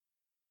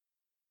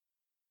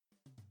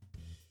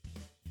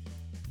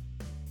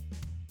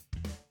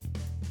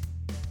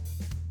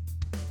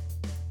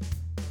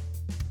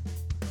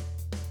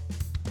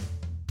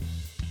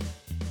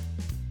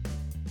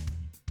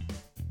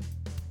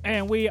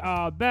And we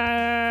are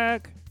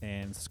back.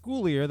 And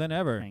schoolier than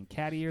ever. And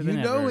cattier You than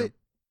ever. know it.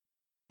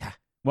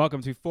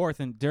 Welcome to Fourth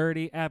and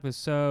Dirty,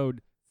 episode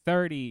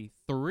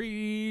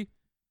 33.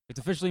 It's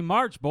officially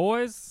March,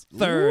 boys.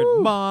 Third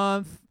Woo.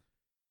 month.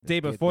 Day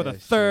Let's get before the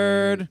that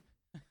third.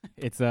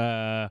 It's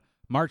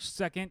March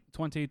 2nd,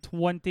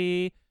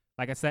 2020.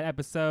 Like I said,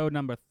 episode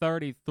number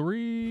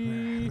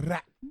 33.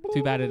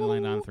 Too bad it didn't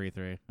land on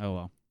 3-3. Oh,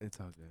 well.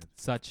 It's all good.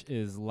 Such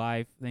is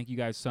life. Thank you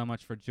guys so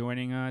much for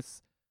joining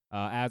us.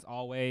 As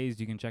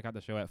always, you can check out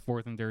the show at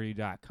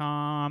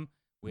fourthanddirty.com.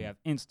 We have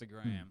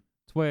Instagram,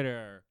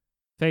 Twitter,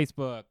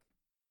 Facebook,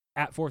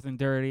 at Fourth and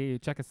Dirty.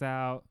 Check us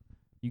out.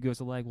 You give us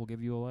a like, we'll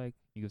give you a like.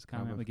 You give us a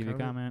comment, we'll give you a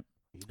comment.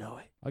 You know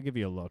it. I'll give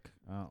you a look.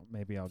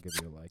 Maybe I'll give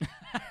you a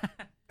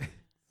like.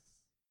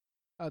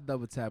 I'll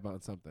double tap on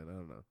something. I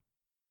don't know.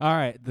 All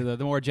right, the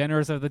more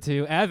generous of the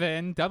two,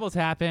 Evan, double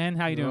tapping.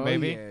 How you doing,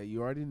 baby? Yeah,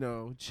 you already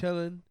know.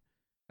 Chilling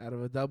out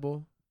of a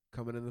double.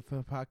 Coming in the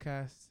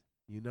podcast.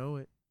 You know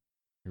it.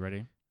 You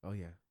ready? Oh,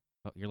 yeah.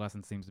 Oh, your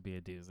lesson seems to be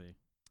a doozy.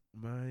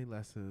 My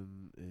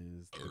lesson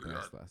is the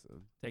best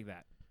lesson. Take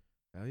that.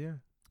 Hell yeah.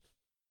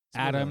 It's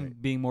Adam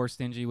alright. being more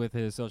stingy with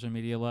his social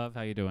media love.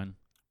 How you doing?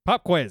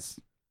 Pop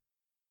quiz.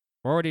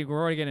 We're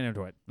already getting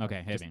into it.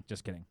 Okay, hit me.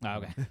 Just kidding. Oh,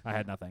 okay. I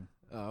had nothing.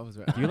 Oh, I was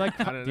right. Do you like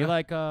I don't do you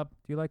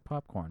know. like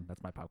popcorn?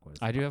 That's my pop quiz.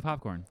 I do have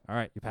popcorn. All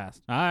right, you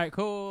passed. All right,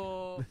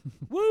 cool.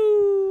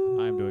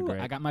 Woo! I'm doing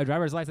great. I got my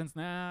driver's license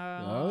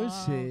now.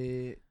 Oh,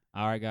 shit.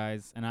 All right,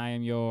 guys, and I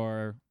am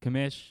your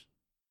commish,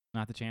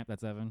 not the champ.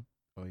 That's Evan.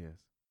 Oh, yes.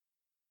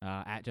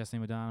 At Jesse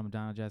Madonna,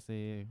 Madonna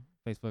Jesse,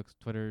 Facebooks,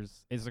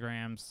 Twitters,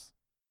 Instagrams.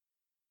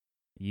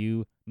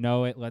 You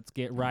know it. Let's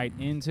get right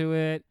into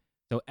it.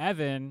 So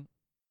Evan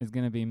is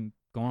gonna be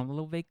going on a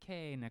little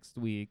vacay next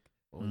week,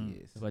 Oh,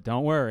 yes. but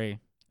don't worry,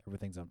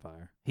 Everything's on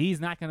fire. he's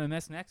not gonna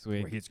miss next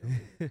week He's-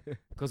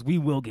 because we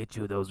will get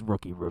you those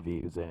rookie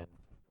reviews in.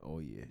 Oh,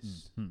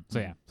 yes. So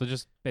yeah, so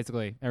just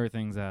basically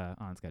everything's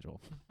on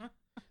schedule.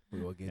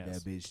 We will get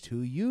Yes. that bitch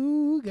to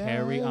you guys.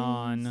 Carry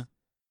on.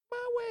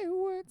 My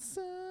wayward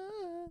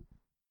son.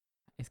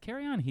 Is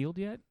Carry On healed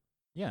yet?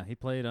 Yeah, he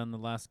played on the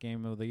last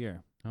game of the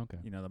year. Okay.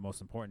 You know, the most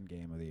important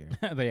game of the year.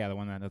 The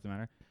one that doesn't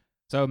matter.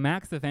 So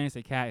Max the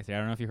Fantasy Cat is here. I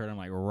don't know if you heard him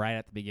like right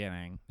at the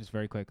beginning, just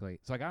very quickly.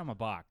 So I got him a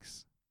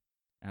box,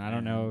 and I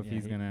don't know if Yeah,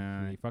 he's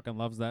gonna. He fucking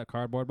loves that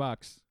cardboard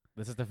box.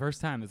 This is the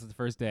first time. This is the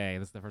first day.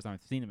 This is the first time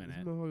I've seen him in This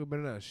it. motherfucker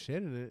better not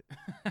shit in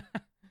it.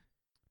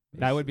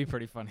 That would be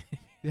pretty funny.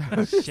 Yeah, I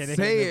was just Shitting in the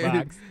saying.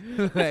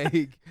 box.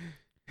 Like,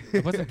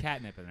 I'll put some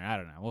catnip in there. I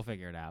don't know. We'll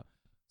figure it out.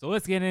 So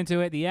let's get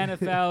into it. The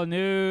NFL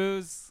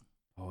news.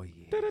 oh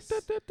yes.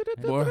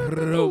 More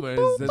rumors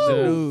than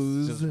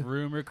the Just news.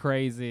 rumor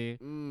crazy.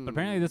 But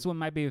apparently this one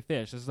might be a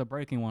fish. This is a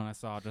breaking one I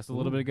saw just a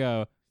little bit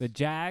ago. The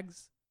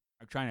Jags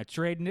are trying to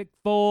trade Nick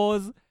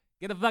Foles.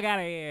 Get the fuck out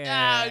of here.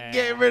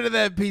 Get rid of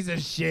that piece of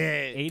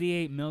shit.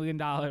 $88 million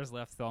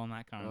left still on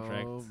that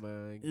contract. Oh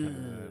my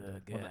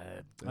Ugh, god.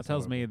 God. That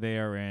tells me they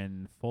are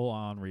in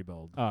full-on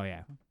rebuild. Oh,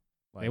 yeah.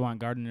 They Like, want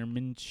Gardner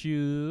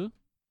Minshew.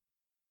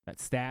 That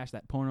stash,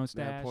 that porno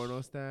stash. That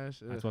porno stash.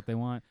 That's Ugh. what they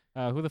want.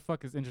 Who the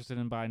fuck is interested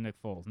in buying Nick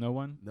Foles? No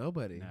one?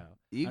 Nobody. No.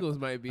 Eagles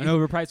might be. An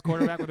overpriced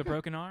quarterback with a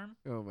broken arm?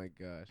 Oh my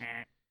gosh.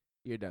 Eh.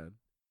 You're done.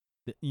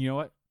 You know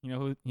what? You know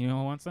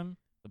who wants him?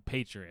 The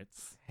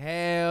Patriots.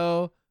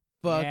 Hell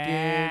fucking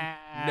Yeah,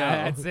 no.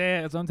 That's it.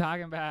 That's what I'm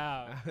talking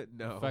about.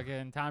 no.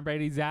 Fucking Tom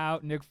Brady's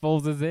out. Nick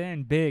Foles is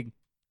in. Big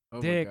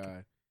Oh dick. my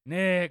god.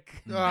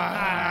 Nick.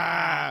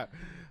 Ah!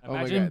 Oh my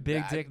Imagine God.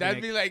 Big Dick That'd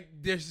Nick be like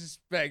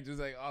disrespect, just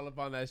like all up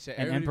on that shit.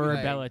 and Everybody Emperor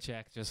be like,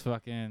 Belichick just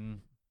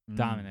fucking mm.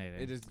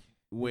 dominated. It just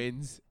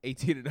wins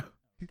 18-0.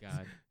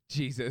 God,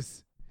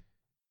 Jesus.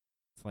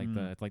 it's like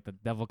Mm. it's like the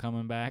devil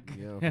coming back.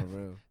 Yeah, for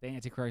real. The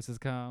Antichrist has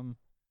come.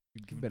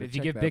 You better If you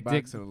check give that Big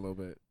Dick, box in a little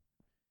bit.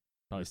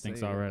 probably Just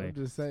stinks saying. already. I'm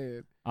just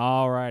saying.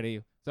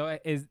 Alrighty. So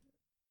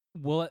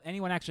will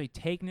anyone actually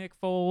take Nick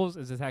Foles?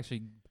 Is this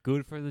actually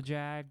good for the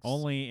Jags?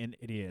 Only an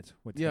idiot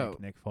would Yo. take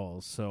Nick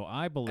Foles. So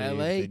I believe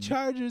L.A. the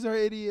Chargers are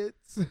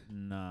idiots.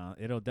 No,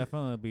 it'll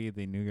definitely be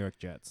the New York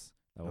Jets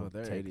that Oh, will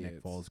they're take Nick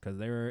idiots. Foles because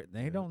they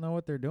Yeah. don't know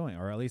what they're doing,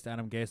 or at least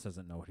Adam Gase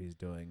doesn't know what he's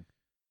doing.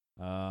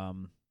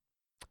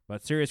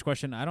 But serious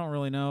question, I don't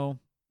really know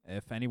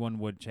if anyone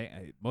would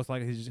change. Most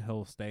likely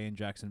he'll stay in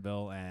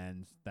Jacksonville,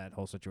 and that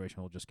whole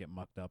situation will just get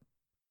mucked up.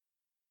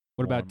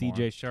 What more about and more.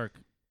 DJ Shark?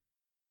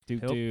 Do.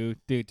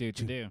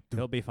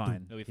 He'll be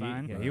fine. He'll be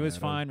fine? Yeah, he was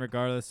fine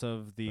regardless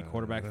of the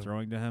quarterback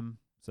throwing to him.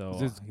 So Is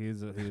this-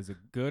 he's a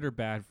Good or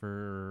bad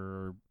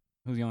for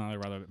who's the only other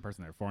relevant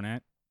person there?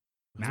 Fournette?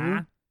 Who?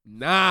 Nah.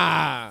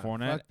 Nah.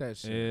 Fournette, Fuck that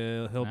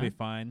shit. he'll be Nah?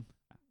 fine.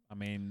 I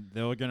mean,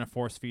 they're gonna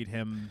force feed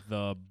him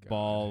the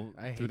ball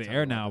I hate through the talking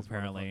air about now, this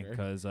apparently, motherfucker.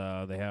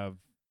 because they have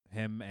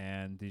him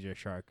and DJ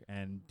Shark,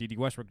 and D.D.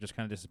 Westbrook just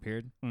kind of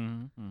disappeared.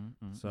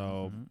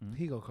 So-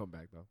 He gonna come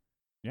back though.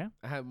 Yeah?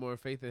 I have more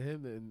faith in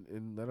him than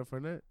in Leonard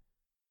Fournette.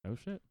 Oh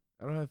shit.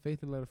 I don't have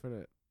faith in Leonard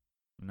Fournette.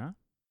 No.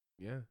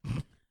 Yeah.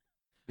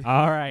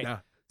 All right. Nah.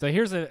 So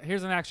here's an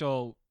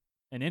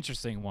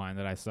interesting one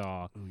that I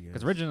saw Oh, yes.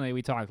 because originally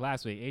we talked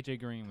last week. AJ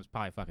Green was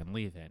probably fucking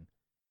leaving,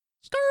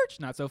 Scourge,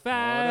 not so up.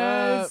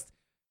 fast.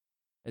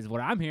 Is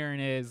what I'm hearing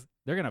is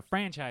they're gonna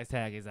franchise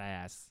tag his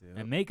ass Yep.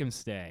 and make him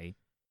stay.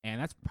 And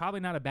that's probably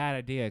not a bad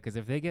idea because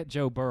if they get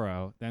Joe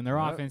Burrow, then their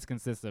Yep. offense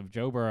consists of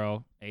Joe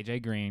Burrow, AJ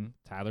Green,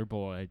 Tyler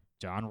Boyd,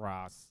 John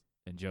Ross,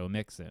 and Joe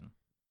Mixon.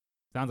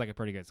 Sounds like a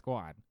pretty good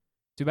squad.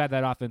 Too bad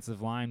that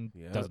offensive line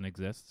Yep. doesn't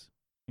exist.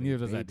 Big Neither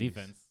does that babies.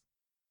 defense.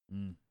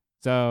 Mm.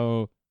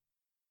 So,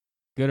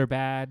 good or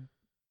bad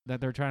that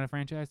they're trying to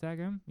franchise tag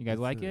him? You guys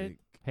It's like it?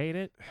 Hate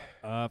it?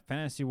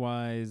 Fantasy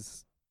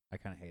wise, I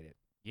kind of hate it.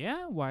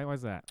 Yeah? Why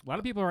was that? A lot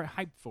of people are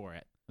hyped for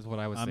it, is what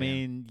I was I saying.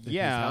 mean, If he's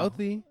yeah,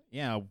 healthy.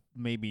 yeah,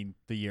 maybe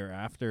the year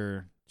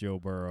after Joe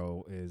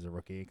Burrow is a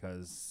rookie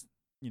because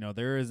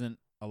there isn't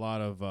a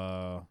lot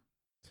of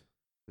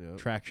Yep.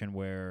 traction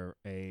where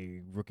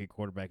a rookie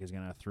quarterback is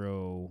gonna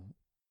throw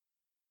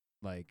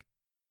like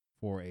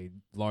for a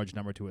large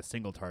number to a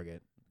single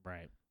target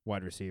right.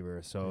 wide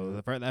receiver.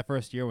 So Yeah. that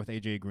first year with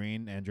AJ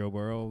Green and Joe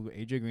Burrow,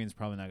 AJ Green's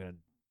probably not gonna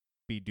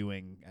be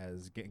doing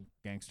as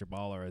gangster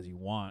baller as you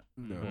want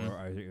No. or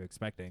are you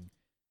expecting.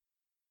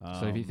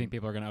 So if you think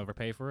people are going to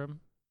overpay for him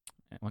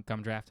when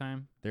come draft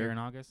time They're- here in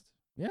August?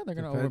 yeah, they're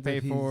gonna Depends overpay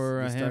if he's for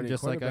the him starting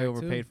just like I quarterback, too.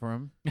 overpaid for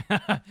him.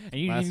 And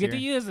you didn't Last even get to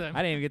year. use him. I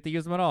didn't even get to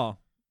use them at all.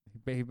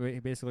 He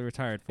basically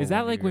retired. For Is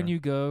that 1 like when year. you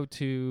go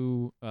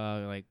to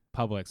like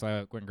Publix?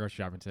 I went grocery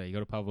shopping today. You go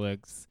to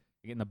Publix,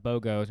 you're getting the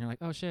BOGOs, and you're like,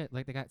 oh shit,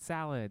 like they got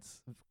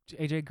salads.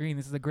 AJ Green,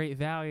 this is a great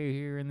value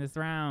here in this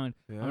round.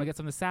 I'm Yeah. gonna get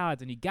some of the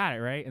salads, and you got it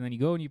right. And then you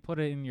go and you put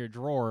it in your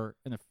drawer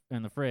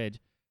in the fridge,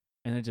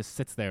 and it just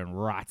sits there and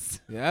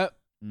rots. Yep.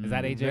 Is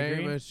that Mm. AJ Very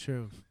Green? much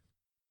true.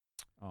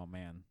 Oh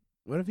man.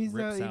 What if he's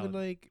Rip not salad. even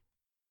like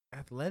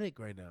athletic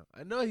right now?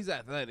 I know he's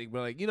athletic, but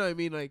like you know what I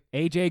mean? Like,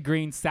 AJ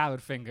Green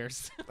salad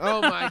fingers.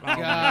 oh my my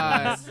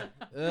god.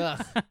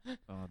 goodness. Ugh.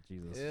 Oh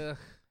Jesus. Ugh.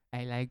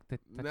 I like the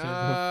touch of the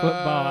No.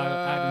 football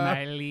on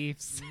my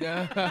leaves.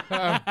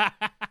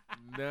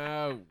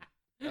 No.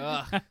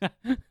 Ugh.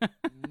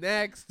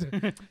 Next.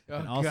 Oh,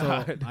 And also,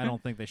 God. I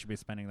don't think they should be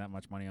spending that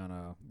much money on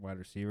a wide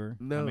receiver.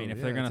 I No, mean, if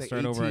yeah, they're gonna it's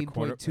start like over at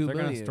quarter, if 18.2 they're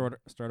gonna million.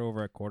 start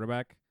over at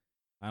quarterback,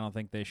 I don't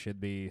think they should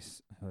be.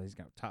 He's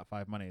got top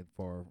 5 money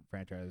for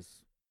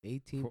franchise.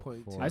 18.2.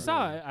 for- I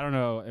saw. I don't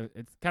know.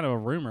 It's kind of a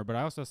rumor, but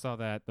I also saw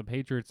that the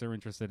Patriots are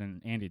interested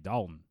in Andy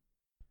Dalton,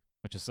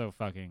 which is so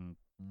fucking.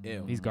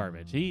 Ew. He's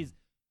garbage.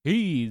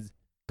 He's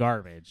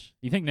garbage.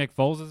 You think Nick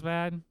Foles is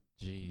bad?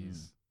 Jeez.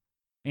 Mm.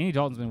 Andy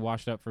Dalton's been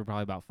washed up for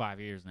probably about 5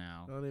 years I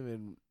now. don't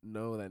even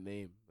know that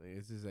name. Like,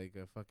 it's just like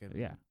a fucking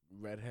Yeah.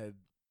 redhead.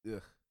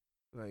 Ugh.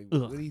 Like,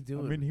 Ugh. what are you I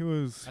doing? mean, he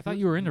was. I thought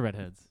you were into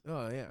redheads.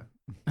 Oh yeah,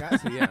 got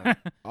to, yeah,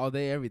 all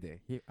day, every day.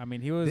 He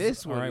was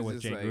This all one right is with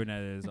just Jay like-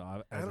 Gruden as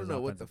I his don't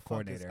know what the offensive fuck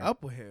coordinator. is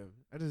up with him.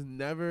 I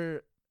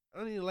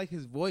don't even like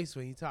his voice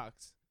when he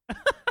talks.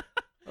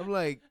 I'm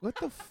like, what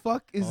the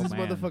fuck is Oh, this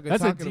man. motherfucker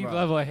That's a talking deep about?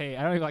 level of hate.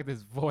 I don't even like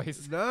this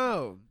voice.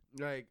 No,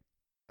 like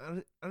I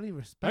don't even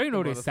respect. I don't even know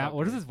what the he sound.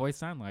 What does motherfucker. his voice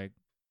sound like?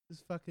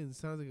 This fucking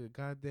sounds like a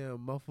goddamn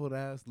muffled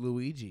ass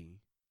Luigi.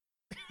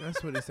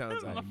 That's what he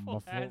sounds like.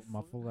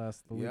 Muffled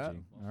ass Luigi. Yep.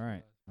 All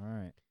right.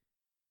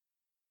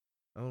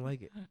 I don't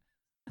like it.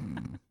 I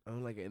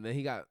don't like it. And then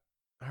he got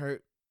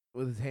hurt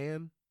with his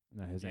hand.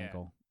 No, his Yeah.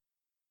 ankle.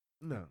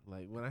 No,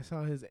 like when I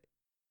saw his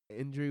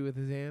injury with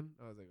his hand,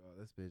 I was like, oh,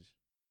 this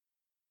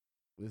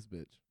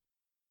bitch.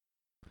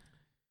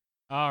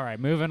 All right,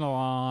 moving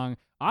along.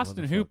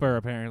 Austin Motherfucker. Hooper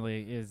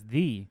apparently is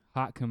the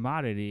hot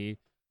commodity.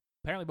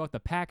 Apparently, both the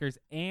Packers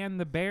and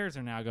the Bears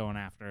are now going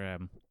after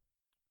him.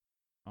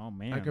 Oh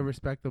man. I can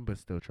respect him, but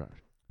still trash.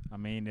 I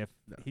mean, if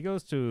No. he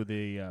goes to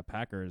the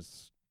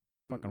Packers,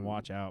 fucking Mm-mm.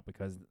 watch out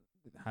because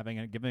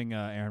giving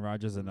Aaron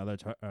Rodgers another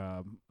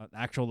an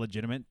actual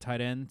legitimate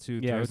tight end to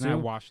Yeah, throw it's now to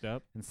washed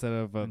up. instead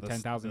of and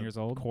 10,000 the years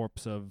old.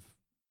 corpse of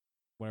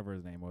whatever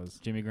his name was,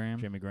 Jimmy Graham.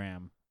 Jimmy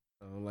Graham.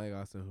 I don't like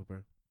Austin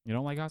Hooper. You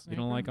don't like Austin? You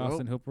don't Hooper? like Nope.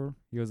 Austin Hooper?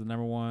 He was the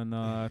number one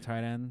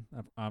tight end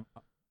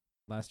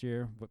last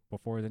year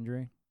before his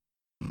injury.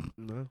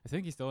 No, I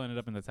think he still ended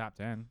up in the top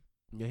 10.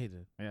 yeah, he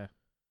did. Yeah.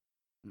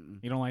 Mm-mm.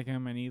 You don't like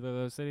him in either of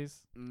those cities?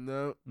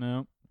 No.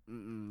 No.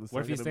 Mm-mm. It's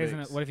What not if he gonna stays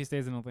mix. What if he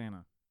stays in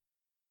Atlanta?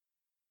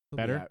 He'll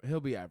be better? He'll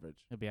be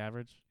average. He'll be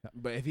average.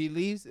 But if he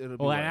leaves, it'll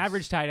be Well, an worse.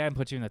 average tight end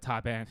puts you in the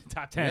top 10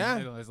 Yeah.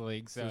 in this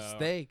league. So, So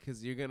stay,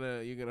 cause you're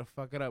gonna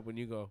fuck it up when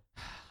you go.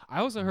 I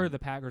also heard the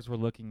Packers were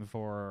looking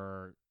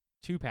for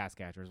 2 pass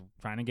catchers,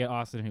 trying to get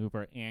Austin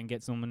Hooper and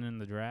get someone in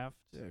the draft.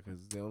 Yeah,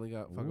 cause they only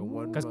got fucking Ooh.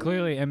 one. Because month.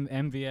 clearly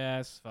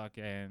MVS,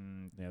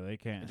 fucking Yeah, they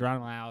can't.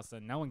 Geronimo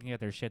Allison, no one can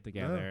get their shit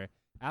together.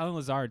 Alan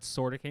Lazard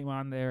sort of came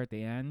on there at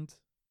the end,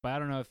 but I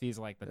don't know if he's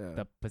like Yeah,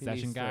 the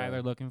possession needs guy to-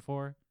 they're looking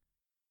for.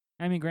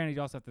 I mean, granted,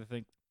 you also have to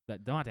think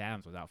that Devontae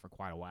Adams was out for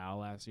quite a while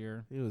last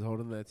year. He was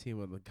holding that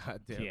team on the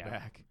goddamn Yeah.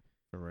 back.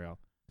 For real.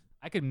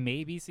 I could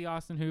maybe see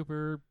Austin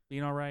Hooper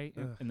being all right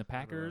in Ugh, the I don't know.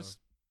 Packers,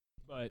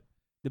 but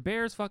the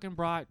Bears fucking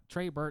brought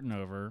Trey Burton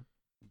over.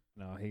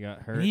 No, he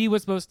got hurt. He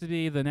was supposed to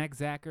be the next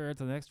Zach Ertz,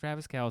 the next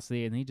Travis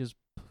Kelce, and he just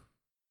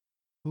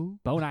Who?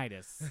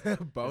 bonitis.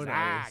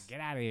 Bonitis.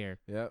 Get out of here.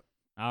 Yep.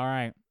 All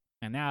right.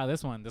 And now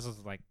this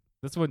is like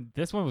This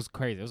one was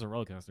crazy. It was a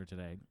roller coaster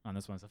today on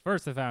this one. So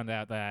first I found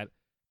out that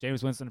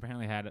Jameis Winston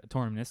apparently had a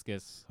torn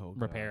meniscus Oh,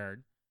 God.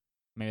 repaired.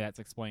 Maybe that's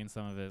explains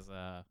some of his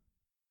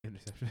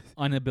Interception.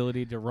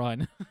 inability to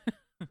run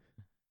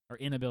or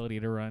inability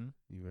to run.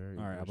 You very.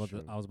 All right,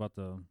 I was about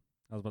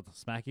to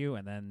smack you,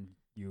 and then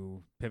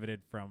you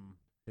pivoted from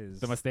his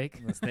The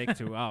mistake. mistake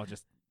to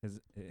just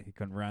he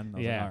couldn't run. I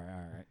was Yeah. like,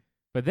 all right.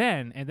 But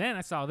then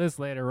I saw this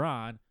later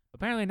on.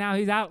 Apparently now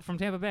he's out from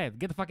Tampa Bay.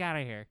 Get the fuck out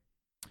of here.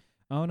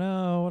 Oh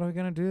no, what are we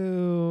gonna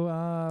do?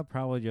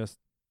 Probably just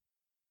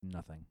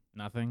nothing.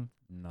 Nothing.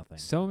 Nothing.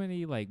 So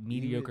many like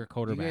mediocre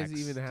quarterbacks You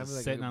guys even have just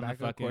like sitting a on the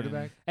backup fucking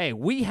quarterback? Hey,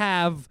 we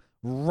have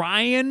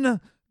Ryan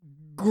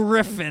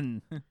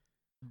Griffin.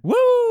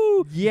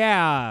 Woo!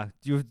 Yeah.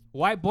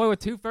 White boy with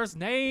 2 first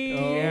names.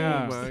 Oh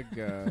Yeah. my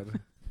God.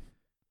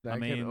 That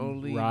mean, can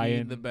only Ryan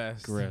mean the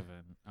best.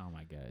 Griffin. Oh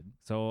my god.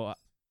 So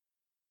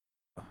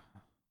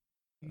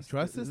You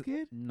trust this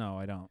kid? No,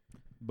 I don't.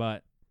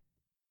 But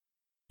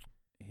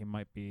he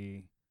might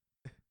be.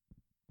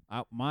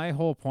 My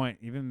whole point,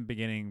 even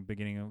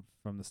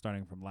from the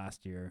starting from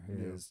last year, Yeah.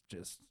 is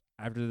just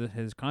after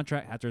his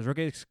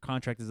rookie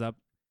contract is up,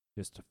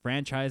 just to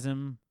franchise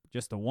him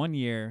just the 1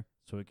 year,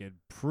 so he could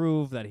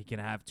prove that he can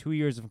have 2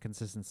 years of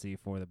consistency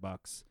for the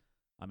Bucks.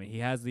 I mean, he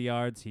has the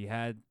yards, he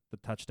had the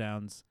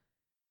touchdowns.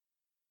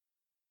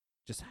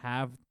 Just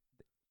have,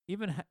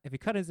 if he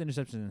cut his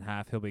interceptions in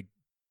half, he'll be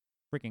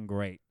freaking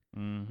great.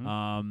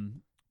 Mm-hmm.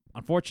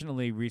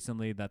 Unfortunately,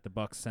 recently that the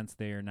Bucks, since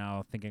they are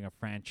now thinking of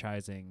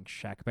franchising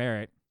Shaq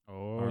Barrett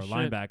or shit.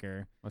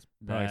 linebacker, That's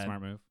probably a that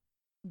smart move.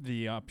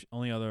 the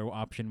only other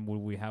option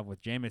we have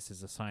with Jameis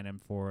is to sign him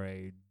for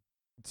a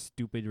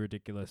stupid,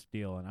 ridiculous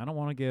deal, and I don't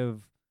want to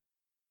give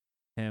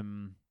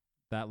him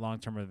that long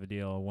term of a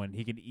deal when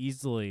he could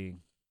easily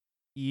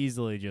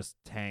just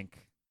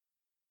tank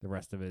the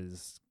rest of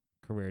his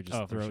career, just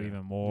Oh, for throw sure.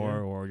 even more,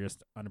 Yeah. or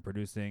just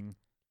underproducing.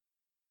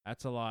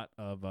 That's a lot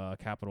of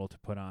capital to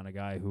put on a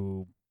guy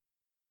who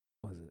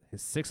was it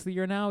his 6th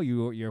year now.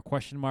 You're a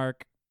question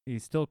mark.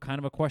 He's still kind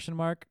of a question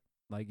mark.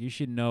 Like, you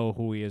should know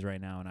who he is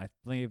right now, and I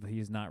believe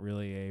he's not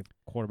really a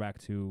quarterback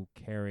to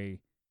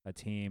carry a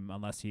team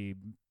unless he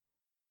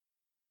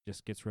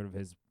just gets rid of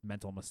his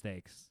mental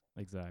mistakes.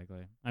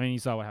 Exactly. I mean, you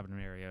saw what happened to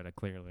Mariota.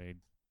 Clearly,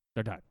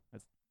 they're done.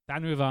 It's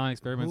time to move on.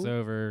 Experiment's Who?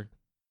 over.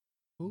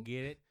 Who?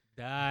 Get it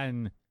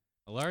done.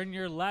 Learn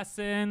your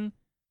lesson.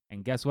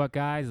 And guess what,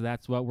 guys?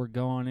 That's what we're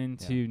going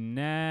into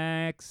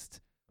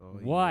next. Oh,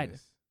 What?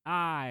 yes.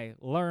 I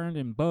learned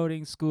in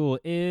boating school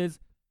is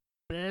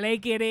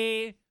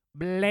blankety,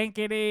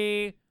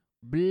 blankety,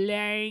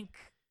 blank.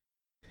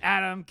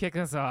 Adam, kick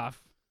us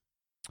off.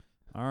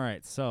 All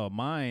right, so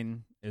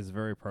mine is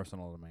very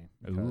personal to me.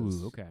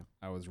 because okay.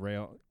 I was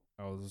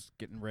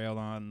getting railed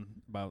on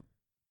about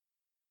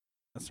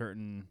a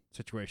certain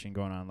situation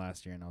going on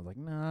last year, and I was like,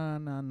 nah,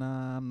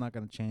 I'm not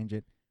gonna change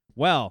it.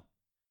 Well,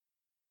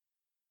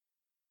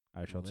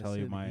 I shall tell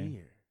you Listen my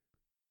here.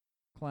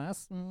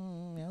 class.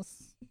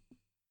 Yes.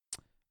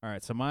 All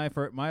right, so my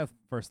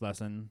first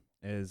lesson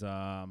is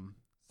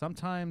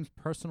sometimes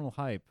personal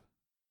hype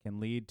can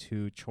lead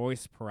to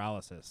choice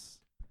paralysis.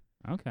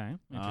 Okay.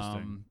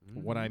 Interesting.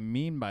 What I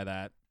mean by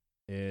that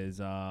is,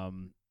 all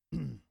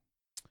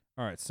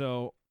right,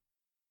 so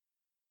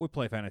we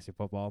play fantasy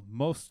football.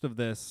 Most of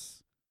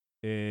this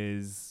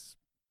is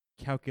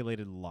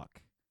calculated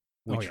luck.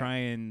 We Oh, yeah. try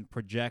and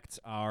project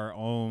our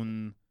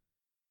own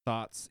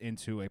thoughts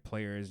into a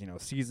player's,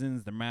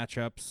 seasons, their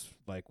matchups,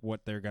 like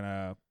what they're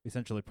gonna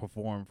essentially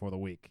perform for the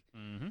week.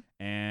 Mm-hmm.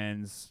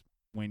 And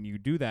when you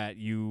do that,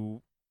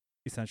 you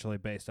essentially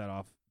base that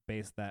off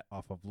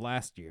of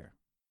last year.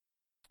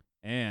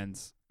 And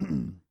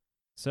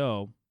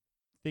so,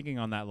 thinking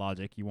on that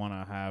logic, you want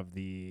to have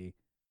the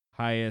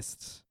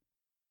highest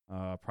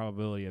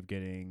probability of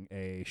getting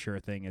a sure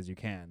thing as you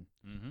can.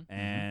 Mm-hmm.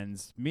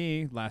 And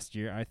me, last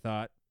year, I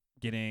thought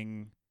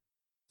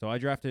so I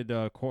drafted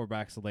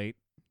quarterbacks late,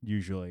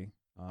 usually.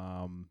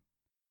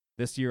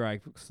 This year,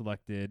 I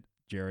selected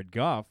Jared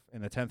Goff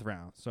in the 10th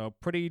round. So,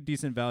 pretty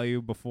decent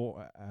value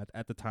before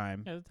at the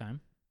time. At the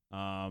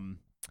time.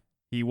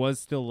 He was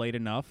still late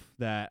enough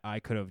that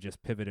I could have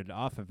just pivoted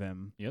off of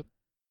him. Yep.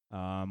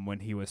 When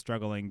he was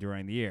struggling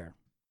during the year.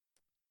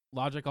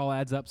 Logic all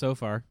adds up so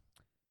far.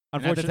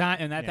 And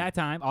at that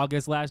time,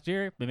 August last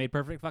year, it made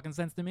perfect fucking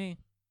sense to me.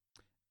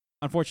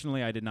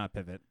 Unfortunately, I did not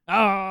pivot.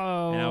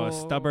 Oh. And I was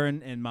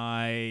stubborn in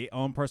my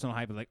own personal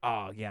hype. Like,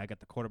 oh, yeah, I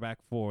got the quarterback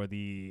for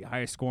the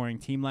highest scoring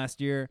team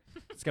last year.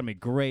 It's going to be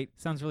great.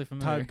 Sounds really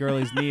familiar. Todd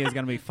Gurley's knee is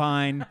going to be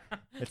fine.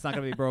 It's not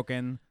going to be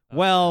broken.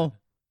 Well,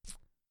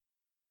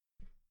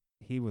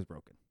 he was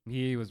broken.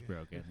 He was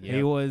broken.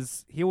 He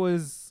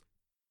was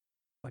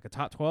like a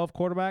top 12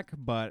 quarterback,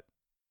 but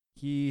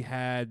he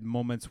had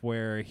moments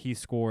where he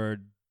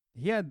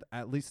had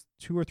at least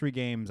 2 or 3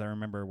 games I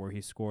remember where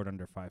he scored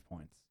under 5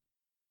 points.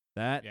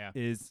 That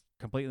is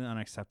completely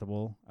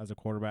unacceptable as a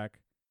quarterback.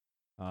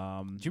 Do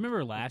you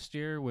remember last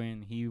year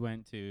when he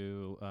went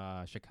to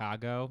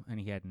Chicago and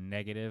he had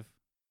negative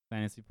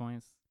fantasy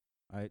points?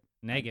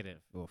 Negative.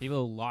 Oof.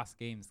 People lost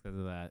games because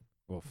of that.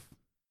 Oof.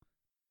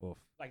 Oof.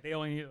 Like they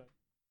only need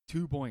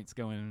 2 points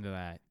going into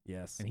that,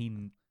 Yes. and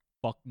he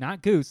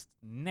not goosed,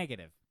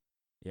 negative.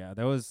 Yeah,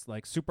 that was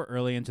like super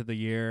early into the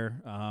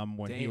year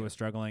when he Damn. was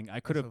struggling. I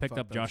could That's have some picked up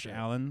fucked up Josh shit.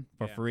 Allen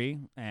for Yeah. free,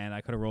 and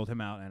I could have rolled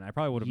him out, and I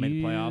probably would have made the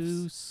You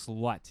playoffs.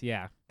 slut.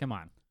 Yeah, come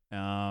on.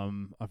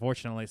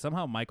 Unfortunately,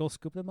 somehow Michael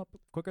scooped him up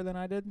quicker than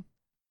I did.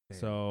 Damn.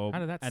 So How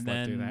did that and slut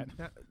then do that?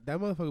 That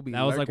motherfucker be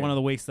that was like one of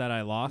the lurking. weeks that I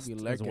He lost be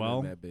as lurking well.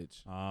 on that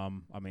bitch.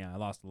 I mean, I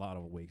lost a lot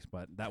of weeks,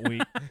 but that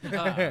week,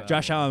 Uh,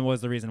 Josh Allen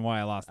was the reason why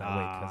I lost that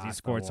week because he that's the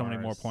scored so many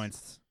more worst.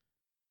 points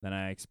than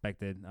I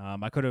expected.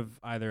 I could have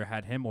either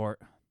had him or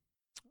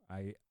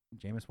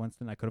Jameis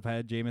Winston. I could have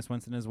had Jameis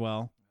Winston as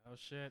well. Oh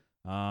shit.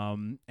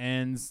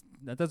 And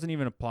that doesn't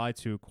even apply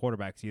to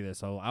quarterbacks either.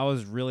 So I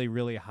was really,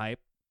 really hyped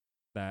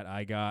that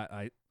I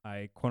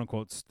quote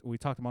unquote we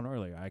talked about it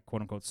earlier. I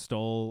quote unquote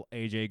stole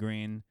AJ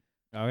Green.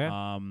 Oh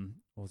yeah.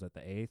 What was that, the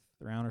 8th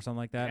round or something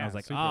like that? And I Yeah, was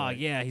like, super oh late.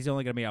 yeah, he's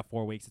only gonna be out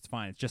 4 weeks. It's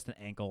fine. It's just an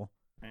ankle.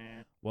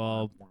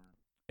 Well,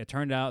 it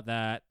turned out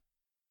that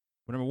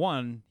number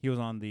one, he was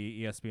on the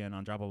E ESPN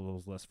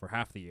undroppables list for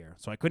half the year,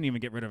 so I couldn't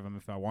even get rid of him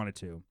if I wanted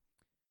to.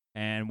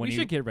 And when we he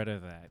should get rid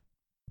of that.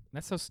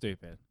 That's so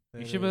stupid. You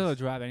That should be able to is.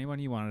 drop anyone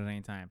you want at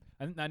any time.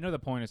 I know the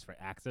point is for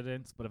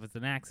accidents, but if it's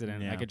an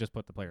accident, I Yeah. could just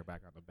put the player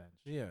back on the bench.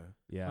 Yeah.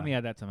 yeah. Let me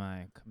add that to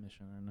my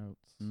commissioner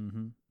notes.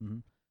 Mm-hmm.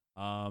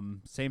 Mm-hmm.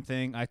 Same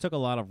thing. I took a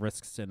lot of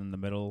risks in the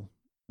middle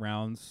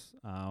rounds.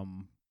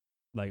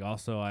 Like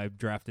also I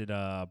drafted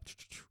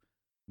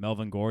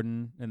Melvin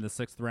Gordon in the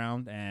 6th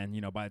round,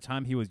 and by the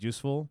time he was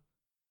useful,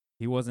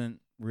 he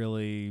wasn't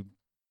really.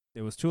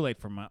 It was too late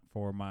for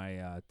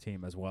my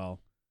team as well.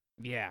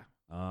 Yeah.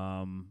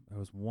 There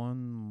was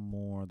one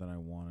more that I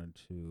wanted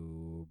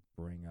to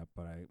bring up,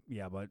 but I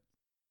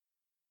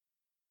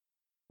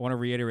want to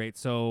reiterate.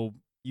 So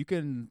you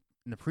can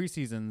in the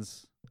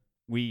preseasons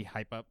we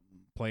hype up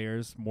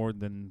players more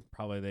than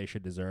probably they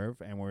should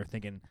deserve, and we're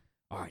thinking,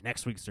 all right,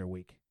 next week's their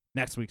week.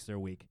 Next week's their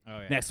week.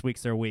 Oh yeah. Next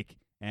week's their week.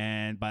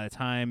 And by the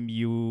time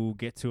you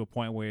get to a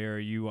point where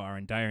you are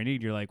in dire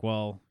need, you're like,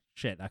 well,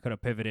 shit, I could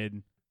have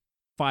pivoted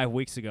 5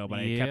 weeks ago, but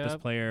I kept this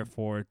Yep. player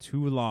for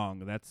too long.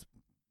 That's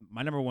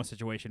my number one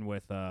situation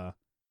with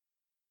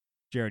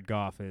Jared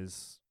Goff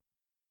is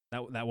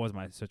that was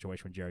my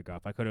situation with Jared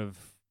Goff. I could have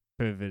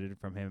pivoted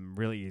from him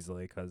really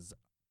easily because,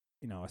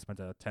 I spent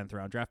a 10th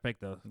round draft pick.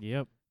 The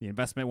Yep.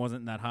 investment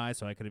wasn't that high,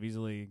 so I could have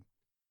easily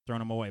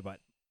thrown him away. But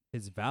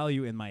his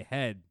value in my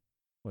head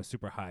was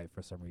super high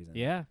for some reason.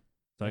 Yeah.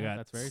 So Yeah,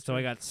 that's very I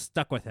true. got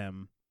stuck with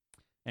him,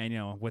 and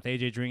with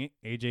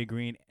AJ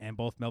Green and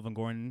both Melvin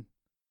Gordon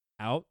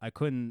out, I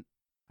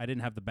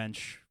didn't have the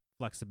bench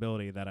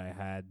flexibility that I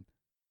had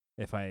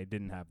if I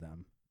didn't have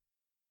them.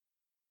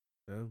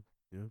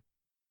 Yeah.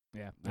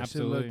 Yeah. That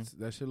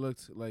Absolutely. shit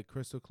looked like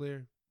crystal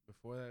clear.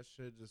 Before that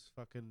shit just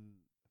fucking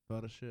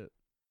fell to shit.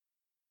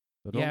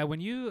 So Yeah,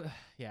 don't-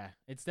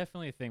 it's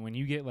definitely a thing when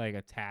you get like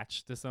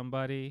attached to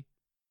somebody.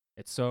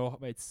 It's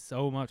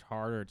so much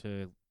harder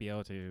to be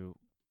able to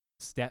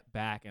step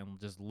back and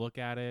just look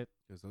at it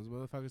Because those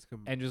motherfuckers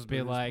can and just be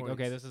produce like, points.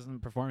 okay, this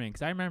isn't performing.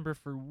 Because I remember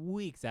for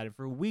weeks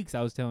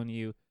I was telling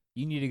you,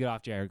 you need to get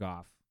off Jared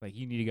Goff. Like,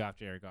 you need to get off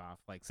Jared Goff.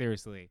 Like,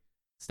 seriously,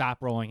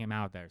 stop rolling him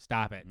out there.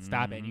 Stop it.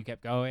 Stop it. And you Mhm.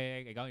 kept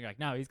going and going. You're like,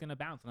 no, he's gonna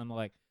bounce. And I'm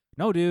like,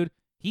 no, dude,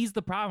 he's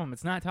the problem.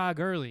 It's not Todd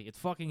Gurley. It's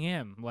fucking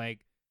him.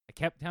 Like, I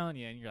kept telling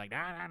you, and you're like,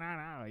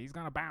 no, he's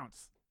gonna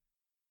bounce.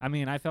 I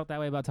mean, I felt that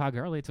way about Todd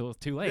Gurley till it was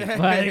too late.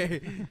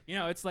 Like,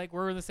 it's like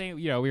we're the same.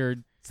 We were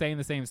saying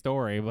the same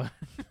story, but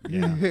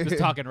Yeah. just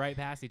talking right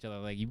past each other.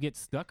 Like, you get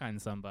stuck on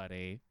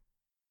somebody,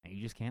 and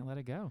you just can't let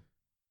it go.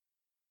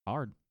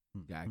 Hard.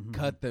 Yeah, Mhm.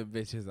 cut them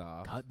bitches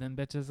off. Cut them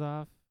bitches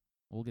off.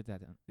 We'll get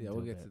that done. Yeah, into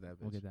we'll a get bit. to that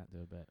We'll bitch. get that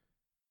to a bit.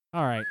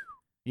 All right.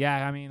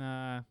 Yeah, I mean,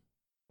 That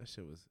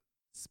shit was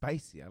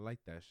spicy. I like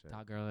that shit.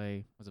 Todd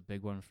Gurley was a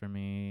big one for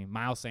me.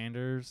 Miles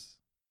Sanders,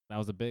 that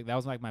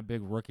was like my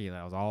big rookie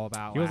that I was all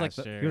about. he was like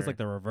last the, year. he was like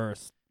the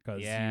reverse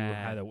because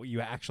Yeah.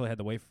 you actually had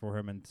to wait for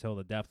him until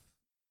the depth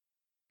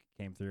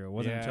came through. It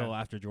wasn't Yeah. until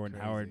after Jordan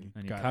Crazy. Howard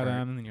and you got cut hurt.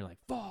 him, and then you're like,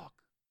 fuck,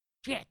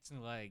 shit,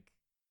 and like,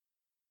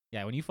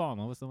 yeah, when you fall in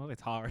love with someone,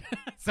 it's hard.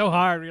 It's so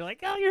hard. You're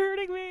like, oh, you're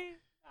hurting me.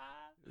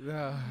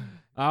 Ah.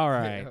 All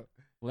right.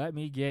 Let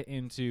me get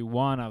into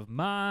one of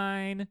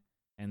mine,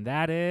 and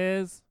that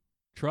is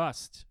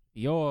trust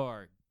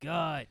your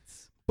gut.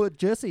 But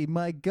Jesse,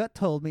 my gut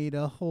told me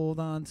to hold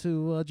on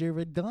to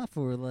Jared Goff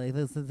for like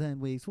less than 10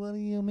 weeks. What do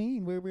you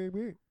mean? Where?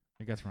 Your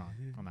gut's wrong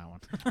on that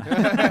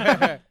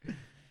one.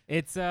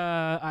 It's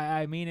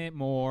I mean it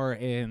more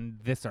in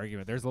this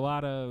argument. There's a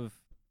lot of,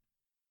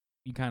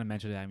 you kind of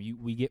mentioned that,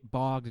 we get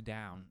bogged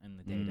down in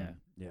the data.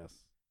 Yes.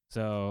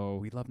 So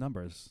We love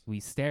numbers. we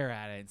stare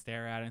at it and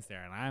stare at it and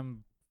stare. And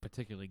I'm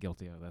particularly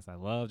guilty of this. I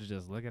love to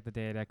just look at the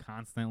data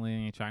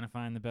constantly, trying to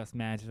find the best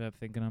matchup,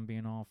 thinking I'm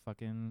being all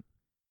fucking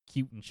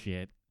cute and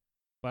shit.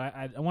 But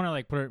I want to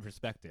like put it in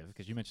perspective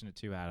because you mentioned it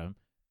too, Adam.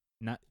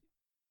 Not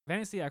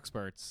fantasy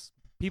experts,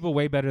 people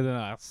way better than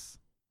us.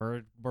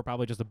 We're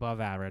probably just above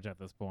average at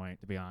this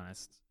point, to be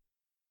honest.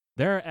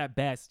 They're at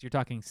best, you're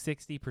talking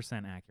 60%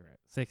 accurate.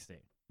 60.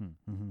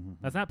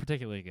 That's not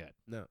particularly good.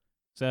 No.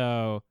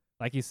 So,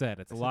 like you said,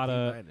 it's a lot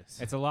of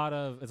minus. it's a lot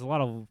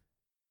of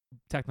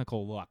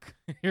technical luck.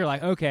 You're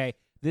like, okay,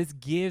 this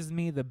gives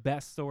me the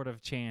best sort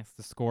of chance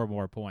to score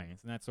more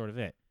points, and that's sort of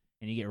it.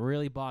 And you get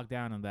really bogged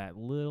down in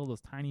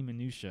those tiny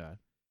minutia,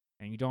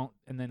 and you don't.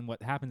 And then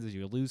what happens is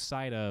you lose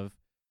sight of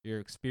your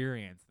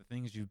experience, the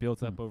things you've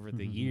built up over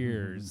the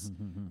years.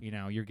 You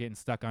know, you're getting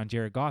stuck on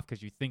Jared Goff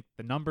because you think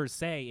the numbers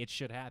say it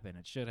should happen,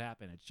 it should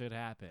happen, it should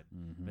happen,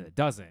 but it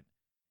doesn't.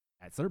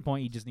 At a certain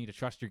point, you just need to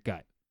trust your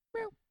gut.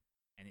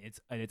 And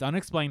it's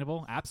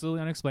unexplainable,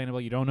 absolutely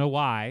unexplainable. You don't know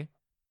why,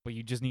 but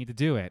you just need to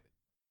do it.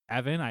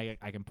 Evan, I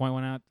can point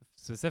one out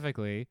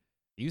specifically.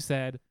 You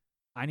said,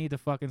 I need to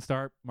fucking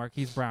start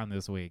Marquise Brown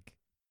this week.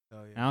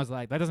 Oh, And yeah. I was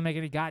like, that doesn't make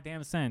any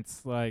goddamn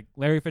sense. Like,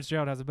 Larry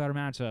Fitzgerald has a better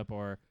matchup,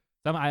 or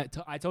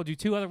I told you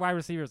 2 other wide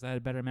receivers that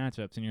had better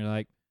matchups, and you're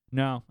like,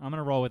 no, I'm going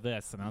to roll with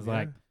this. And I was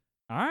like,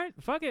 all right,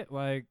 fuck it.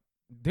 Like,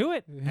 do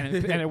it. And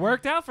it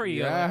worked out for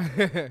you. Yeah.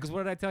 Because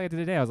what did I tell you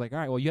today? I was like, all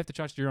right, well, you have to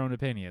trust your own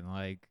opinion.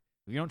 Like,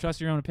 if you don't trust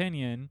your own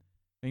opinion,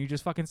 then you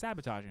just fucking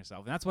sabotage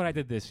yourself. And that's what I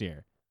did this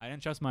year. I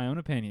didn't trust my own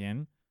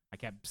opinion. I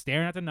kept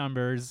staring at the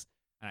numbers,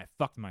 and I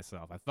fucked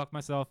myself. I fucked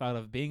myself out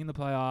of being in the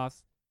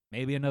playoffs,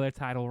 maybe another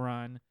title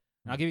run.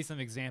 And I'll give you some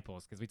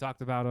examples because we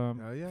talked about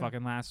them Oh, yeah.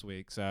 fucking last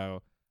week.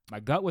 So my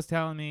gut was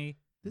telling me,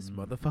 This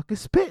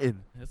motherfucker's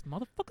spitting. this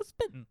motherfucker's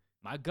spitting.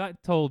 My gut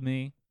told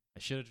me I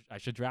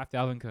should draft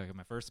Dalvin Cook at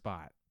my first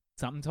spot.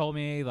 Something told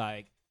me,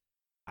 like,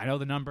 I know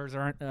the numbers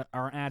aren't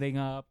adding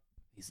up.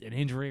 He's an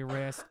injury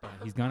risk, but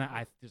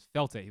I just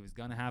felt it. He was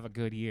gonna have a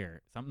good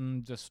year.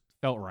 Something just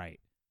felt right.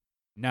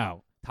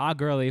 No, Todd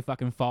Gurley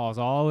fucking falls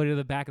all the way to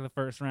the back of the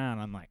first round.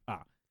 I'm like,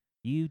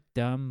 you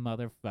dumb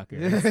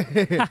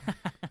motherfuckers.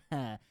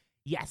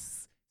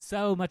 Yes,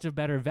 so much of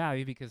better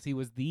value because he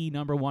was the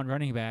number 1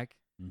 running back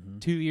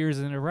 2 years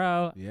in a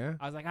row. Yeah.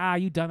 I was like,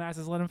 you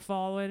dumbasses, let him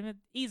fall.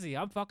 Easy,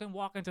 I'm fucking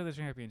walking to the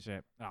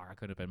championship. I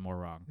could have been more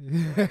wrong.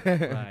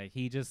 Like,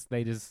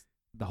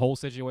 the whole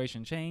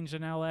situation changed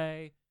in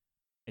LA.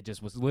 It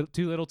just was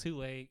too little, too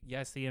late.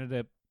 Yes, he ended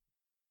up,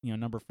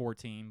 number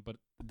 14, but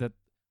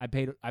I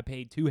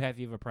paid too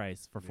heavy of a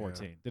price for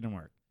 14. Yeah. Didn't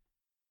work.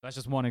 That's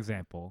just one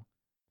example.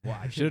 Well,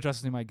 I should have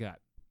trusted my gut.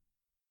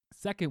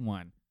 Second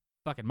one,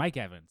 fucking Mike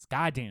Evans.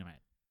 God damn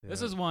it.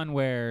 This is one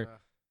where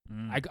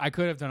I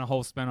could have done a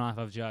whole spinoff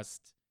of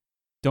just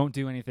don't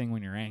do anything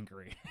when you're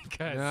angry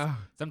because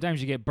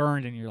sometimes you get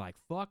burned and you're like,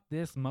 fuck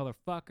this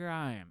motherfucker,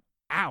 I am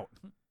out.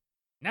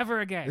 Never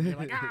again. You're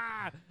like,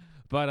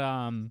 But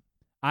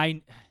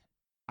I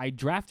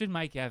drafted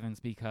Mike Evans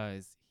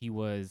because he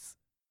was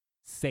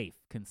safe,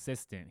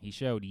 consistent. He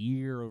showed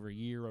year over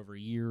year over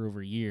year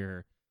over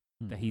year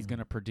that he's going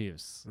to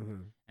produce.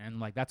 And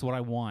like that's what I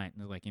want.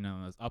 Like,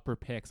 those upper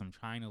picks, I'm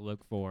trying to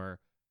look for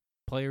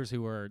players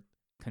who are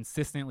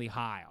consistently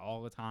high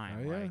all the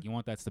time. Oh, yeah. Like, you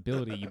want that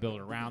stability, you build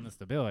around the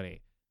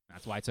stability.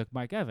 That's why I took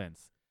Mike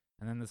Evans.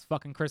 And then this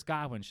fucking Chris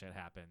Godwin shit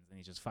happens, and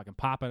he's just fucking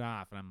popping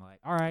off, and I'm like,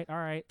 all right.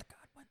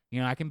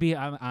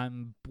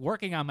 I'm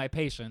working on my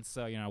patience.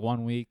 So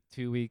 1 week,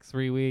 2 weeks,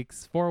 3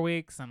 weeks, 4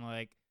 weeks. I'm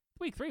like,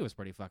 week 3 was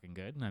pretty fucking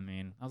good. I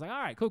mean, I was like,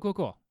 all right,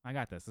 cool. I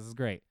got this. This is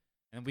great.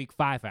 And week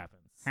 5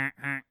 happens.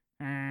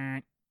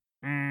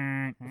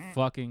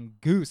 Fucking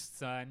goose,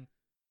 son.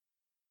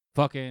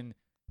 Fucking.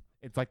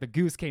 It's like the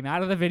goose came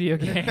out of the video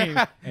game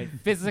and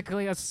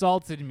physically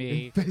assaulted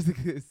me.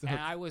 And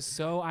I was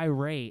so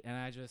irate. And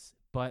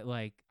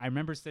I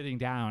remember sitting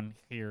down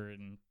here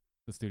in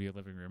the studio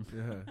living room.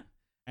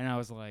 And I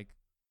was like,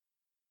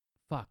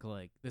 fuck,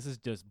 like, this is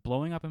just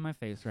blowing up in my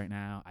face right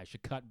now. I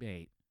should cut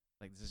bait.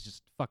 Like, this is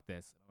just, fuck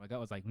this. My gut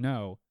was like,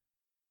 no,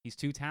 he's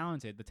too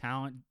talented.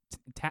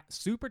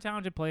 Super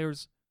talented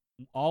players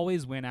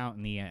always win out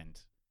in the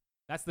end.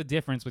 That's the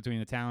difference between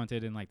the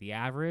talented and, like, the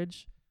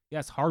average.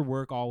 Yes, hard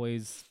work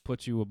always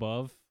puts you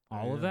above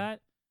all of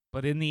that.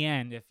 But in the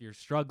end, if you're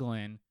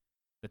struggling,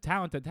 the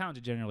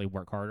talented generally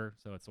work harder.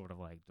 So it's sort of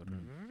like,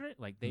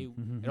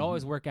 it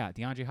always work out.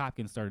 DeAndre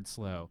Hopkins started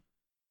slow,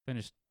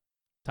 finished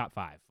top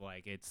 5.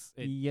 Like, it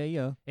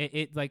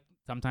like,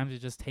 sometimes it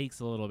just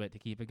takes a little bit to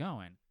keep it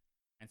going.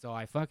 And so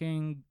I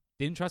fucking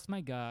didn't trust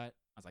my gut.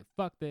 I was like,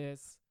 fuck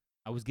this.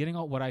 I was getting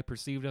what I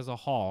perceived as a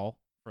haul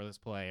for this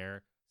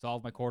player.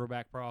 Solved my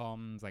quarterback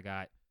problems. I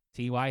got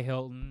T.Y.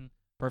 Hilton,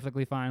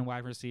 perfectly fine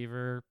wide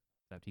receiver,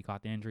 except he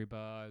caught the injury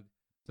bug.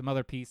 Some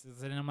other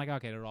pieces, and I'm like,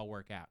 okay, it'll all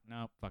work out.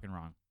 Nope, fucking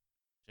wrong.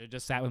 Should have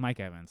just sat with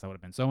Mike Evans. I would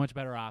have been so much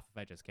better off if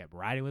I just kept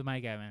riding with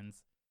Mike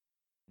Evans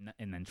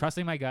and then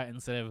trusting my gut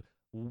instead of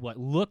what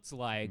looked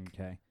like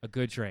a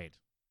good trade.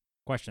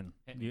 Question.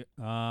 You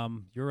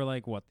were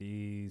like, what,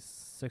 the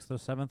 6th or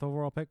 7th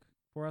overall pick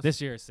for us? This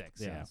year is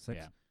 6. Yeah, 6.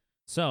 Yeah.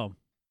 So,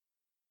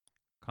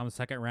 come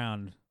second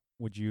round,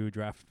 would you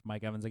draft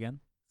Mike Evans again?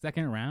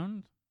 Second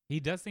round? He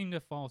does seem to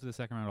fall to the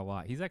second round a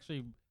lot. He's actually,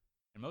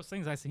 in most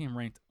things, I see him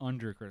ranked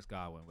under Chris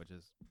Godwin, which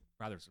is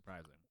rather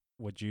surprising.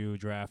 Would you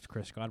draft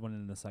Chris Godwin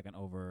in the second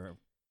over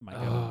Mike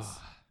Evans?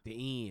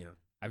 Damn.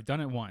 I've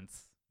done it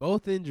once.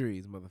 Both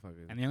injuries,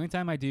 motherfuckers. And the only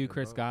time I do Yeah,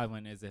 Chris both.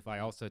 Godwin is if I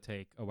also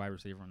take a wide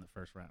receiver in the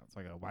first round. It's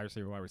like a wide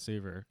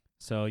receiver.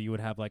 So you would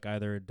have like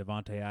either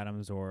Devontae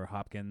Adams or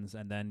Hopkins,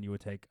 and then you would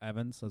take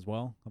Evans as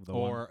well. Of the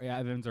one. Or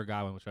Evans or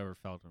Godwin, whichever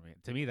fell to me.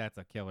 To me, that's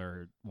a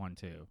killer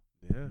 1-2.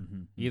 Yeah.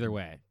 Mhm, Either mhm.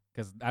 way,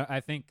 because I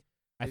think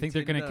They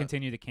they're going teamed to up.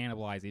 continue to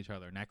cannibalize each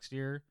other next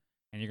year,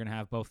 and you're going to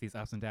have both these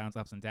ups and downs.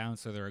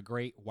 So they're a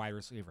great wide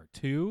receiver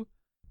 2,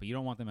 but you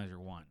don't want them as your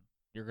 1.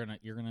 You're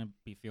gonna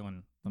be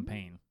feeling some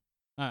pain.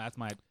 That's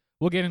my.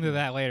 We'll get into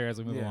that later as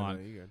we move Yeah, along.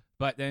 no, you're good.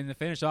 But then to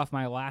finish off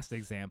my last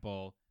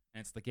example, and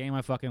it's the game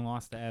I fucking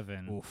lost to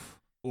Evan.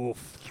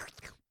 Oof.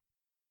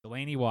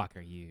 Delaney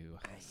Walker, you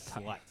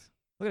slut.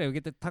 Look at it. We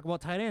get to talk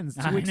about tight ends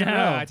 2 I weeks in a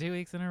know, row. 2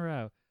 weeks in a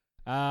row.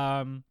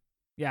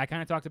 Yeah, I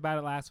kind of talked about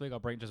it last week. I'll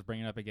bring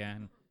it up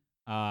again.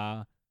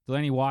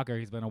 Delaney Walker,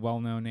 he's been a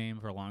well-known name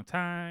for a long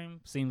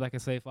time. Seemed like a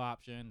safe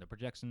option. The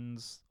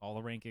projections, all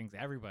the rankings,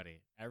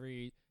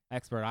 every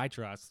expert I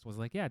trust was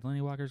like, yeah,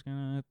 Delaney Walker's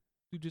gonna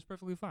do just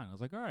perfectly fine. I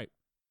was like, all right,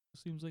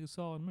 seems like a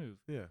solid move.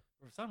 Yeah.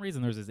 For some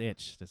reason, there's this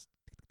itch.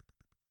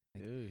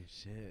 Dude,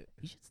 shit.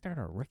 You should start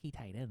a rookie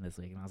tight end this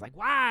week. And I was like,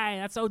 why?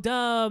 That's so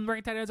dumb.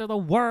 Rookie tight ends are the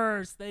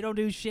worst. They don't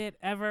do shit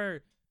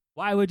ever.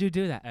 Why would you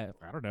do that?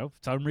 I don't know. For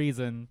some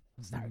reason.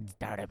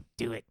 Start him.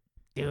 Do it.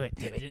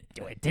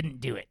 Didn't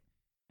do it.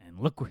 And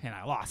look, and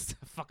I lost.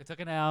 Fucking took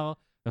an L.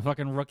 The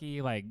fucking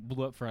rookie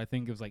blew up for, I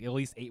think it was at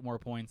least 8 more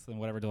points than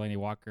whatever Delaney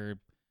Walker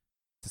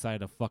decided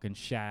to fucking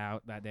shout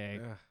out that day.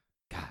 Ugh.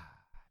 God.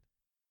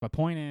 My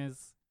point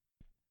is,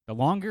 the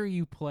longer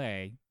you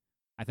play,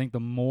 I think the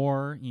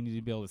more you need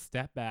to be able to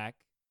step back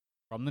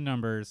from the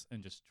numbers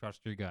and just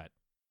trust your gut.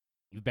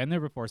 You've been there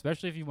before,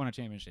 especially if you won a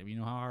championship. You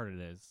know how hard it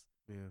is.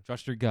 Yeah.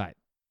 Trust your gut.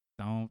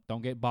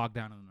 Don't get bogged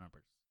down in the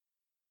numbers.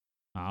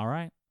 All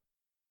right.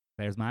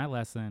 There's my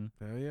lesson.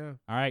 Hell yeah.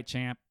 All right,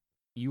 champ.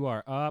 You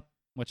are up.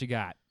 What you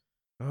got?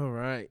 All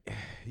right.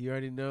 You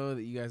already know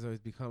that you guys always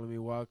be calling me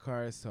wild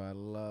cards, so I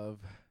love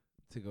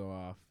to go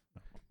off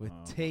with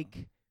Oh,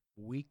 take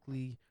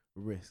weekly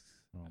risks.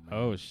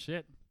 Oh,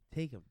 shit.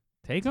 Take them.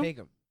 Take him? Take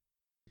them.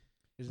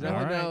 There's All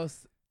nothing right.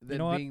 else than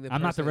know what? being the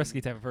I'm not the person-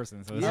 risky type of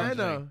person. So this Yeah, I is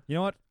know. You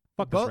know what?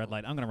 Fuck Both- this red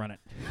light. I'm gonna run it.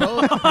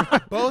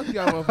 Both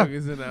y'all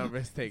motherfuckers are now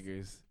risk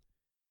takers.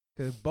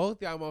 Because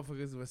both y'all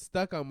motherfuckers were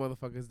stuck on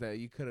motherfuckers that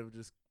you could have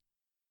just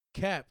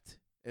kept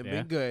and Yeah.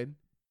 been good.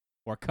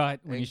 Or cut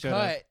when you and should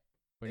have. cut.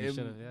 When you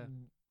should have, yeah.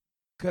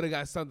 Could have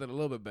got something a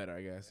little bit better,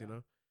 I guess, you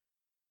know?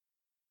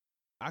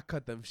 I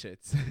cut them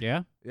shits.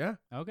 Yeah? Yeah.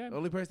 Okay. The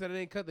only person that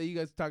didn't cut that you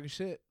guys talking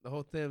shit the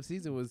whole damn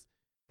season was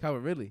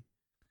Calvin Ridley.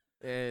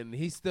 And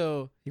he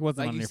still He wasn't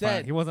Like on you your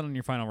said- he wasn't on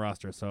your final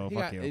roster, so he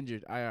fuck got you.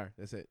 injured. IR.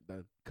 That's it.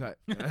 Done. Cut.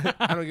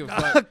 I don't give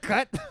a fuck.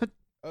 Cut.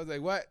 I was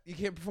like, what? You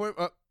can't perform?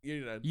 Oh,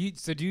 you're done.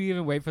 So do you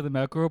even wait for the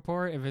medical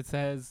report if it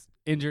says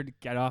injured?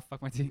 Get off.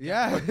 Fuck my team.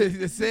 Yeah,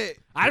 that's it.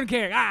 I don't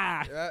care.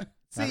 Ah.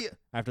 See,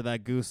 After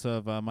that goose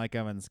of Mike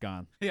Evans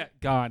gone. Yeah.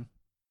 Gone.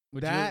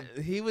 Would that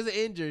he was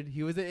injured.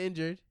 He wasn't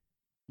injured.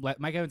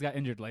 Mike Evans got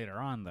injured later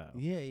on though.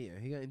 Yeah,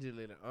 he got injured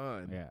later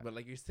on. Yeah. But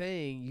like you're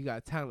saying, you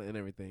got talent and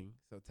everything.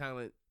 So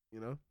talent,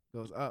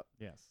 goes up.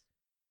 Yes.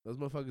 Those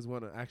motherfuckers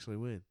want to actually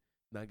win,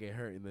 not get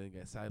hurt and then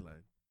get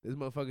sidelined. There's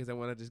motherfuckers that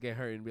want to just get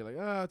hurt and be like,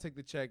 oh, I'll take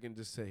the check and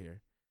just sit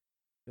here.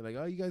 They're like,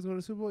 oh, you guys going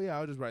to Super Bowl? Yeah,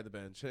 I'll just ride the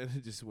bench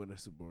and just win a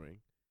Super Bowl ring.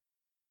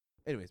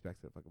 Anyways, back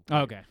to the fucking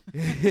point.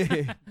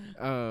 Okay.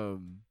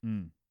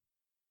 Mm.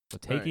 So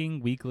taking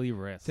weekly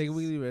risks. Take a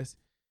weekly risk.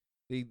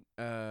 They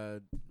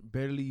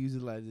barely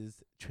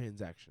utilizes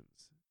transactions.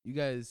 You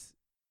guys,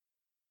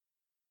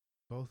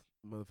 both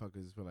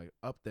motherfuckers were like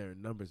up there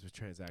in numbers with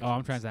transactions. Oh,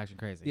 I'm transaction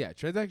crazy. Yeah,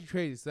 transaction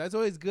crazy. So that's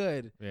always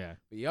good. Yeah.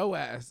 But yo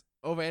ass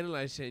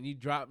overanalyze shit and you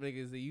drop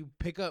niggas that you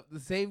pick up the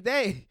same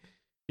day.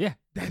 Yeah.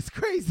 That's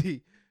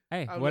crazy.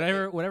 Hey, I'm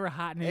whatever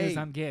hot news Hey,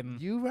 I'm getting.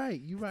 You right.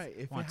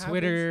 If on it happens,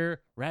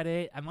 Twitter,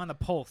 Reddit. I'm on the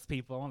pulse,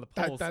 people. I'm on the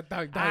dunk, pulse. dunk,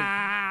 dunk, dunk.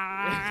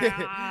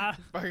 Ah!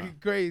 Fucking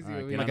crazy. All right,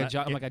 when get we- on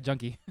that- I'm like a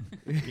junkie.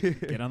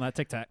 Get on that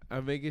TikTok.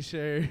 I'm making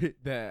sure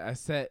that I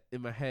set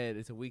in my head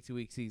it's a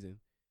week-to-week season.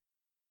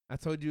 I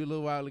told you a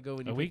little while ago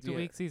when you A picked me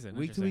week-to-week up. season.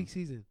 Week-to-week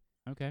season.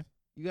 Okay.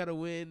 You gotta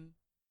win.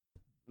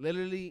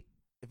 Literally,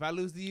 if I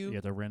lose to you, You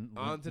have to run.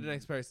 on to the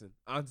next person.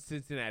 On to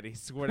Cincinnati.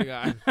 Swear to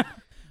God.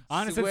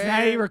 On to Swear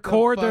Cincinnati, to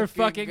record their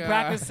fucking fucking God.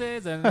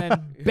 practices, and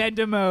then bend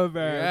them over.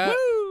 Yeah.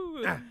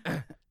 Woo!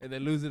 And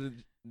then lose to the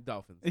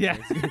Dolphins. Yeah.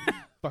 It's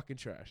fucking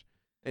trash.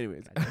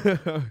 Anyways,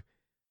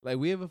 like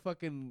we have a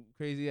fucking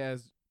crazy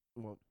ass.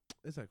 Well,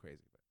 it's not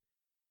crazy,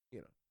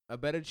 but a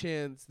better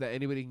chance that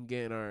anybody can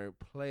get in our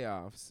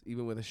playoffs,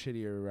 even with a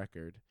shittier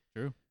record.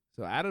 True.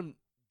 So Adam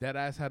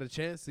deadass had a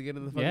chance to get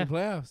in the fucking Yeah.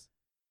 playoffs.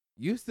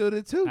 You still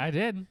did too. I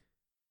did.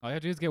 All you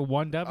have to do is get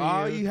one W.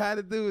 All you had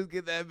to do is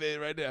get that bid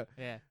right there.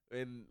 Yeah.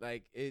 And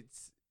like it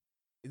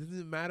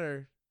doesn't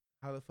matter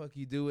how the fuck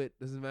you do it.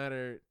 Doesn't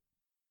matter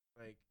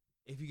like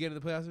if you get in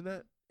the playoffs or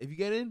not. If you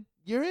get in,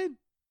 you're in.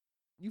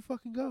 You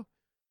fucking go.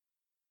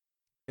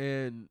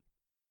 And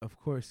of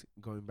course,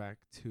 going back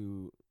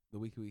to the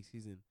week-to-week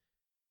season,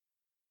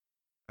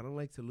 I don't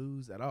like to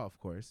lose at all, of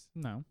course.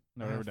 No, I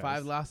never have does.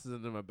 5 losses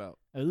under my belt.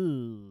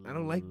 Ooh. I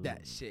don't like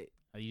that shit.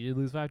 You did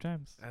lose 5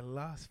 times. I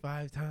lost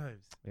 5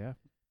 times. Yeah,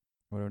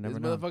 Would have There's never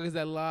known. motherfuckers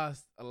that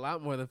lost a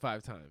lot more than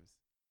 5 times.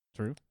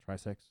 true. Try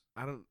 6.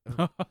 I don't.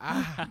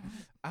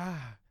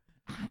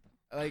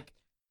 Like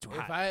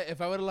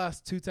if I would have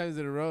lost 2 times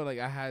in a row, like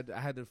I had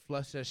to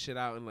flush that shit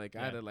out and like I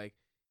had Yeah. to like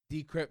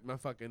decrypt my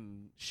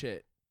fucking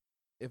shit.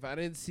 If I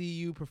didn't see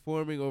you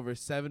performing over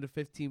 7 to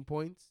 15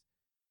 points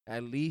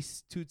at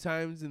least 2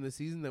 times in the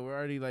season, that we're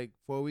already like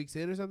 4 weeks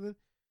in or something,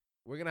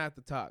 we're gonna have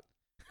to talk.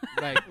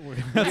 Like we're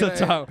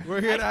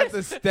gonna have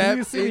to step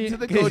into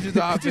the coach's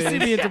office. Just see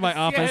me into my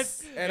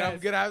office. And I'm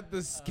gonna have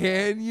to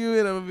scan you,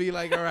 and I'm gonna be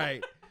like, all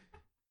right,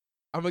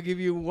 I'm gonna give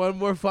you one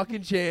more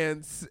fucking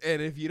chance,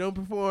 and if you don't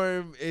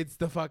perform, it's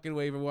the fucking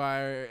waiver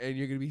wire, and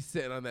you're gonna be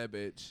sitting on that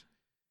bitch.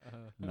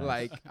 Nice.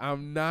 Like,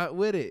 I'm not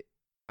with it.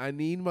 I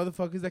need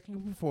motherfuckers that can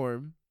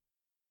perform,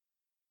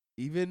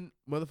 even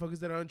motherfuckers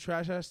that are on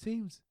trash ass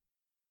teams.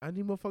 I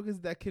need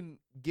motherfuckers that can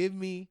give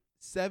me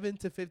 7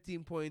 to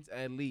 15 points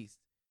at least.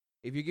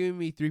 If you're giving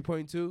me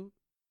 3.2,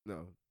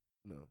 no.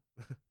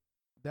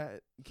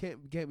 That you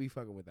can't be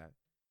fucking with that.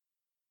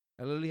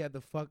 I literally had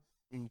to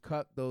fucking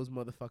cut those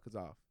motherfuckers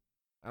off.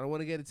 I don't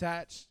want to get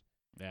attached.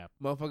 Yeah.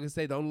 Motherfuckers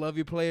say don't love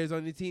your players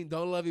on your team.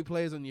 Don't love your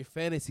players on your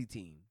fantasy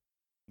team.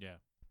 Yeah.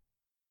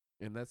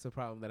 And that's the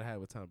problem that I had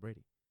with Tom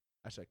Brady.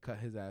 I should cut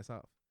his ass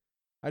off.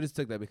 I just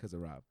took that because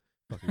of Rob.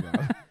 Fuck you,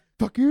 Rob.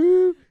 Fuck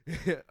you.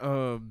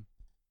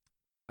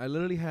 I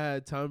literally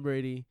had Tom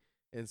Brady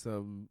and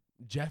some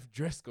Jeff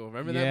Driscoll.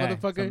 Remember that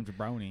motherfucker? Some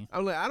jabroni.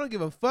 I'm like, I don't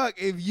give a fuck.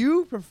 If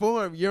you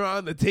perform, you're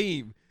on the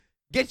team.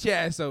 Get your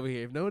ass over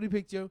here. If nobody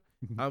picked you,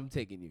 I'm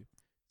taking you.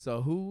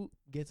 So who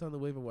gets on the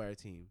waiver wire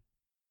team?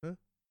 Huh?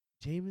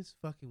 Jameis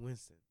fucking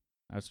Winston.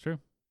 That's true.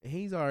 And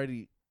he's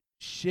already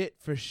shit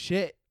for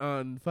shit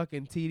on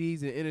fucking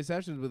TDs and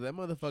interceptions, but that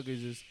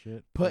motherfucker's just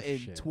Shit.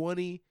 putting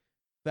 20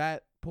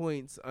 fat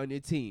points on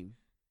your team.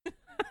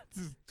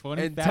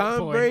 20 And fat Tom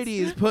points. Brady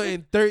is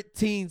putting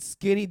 13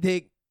 skinny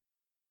dick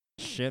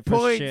Shit for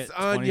points shit.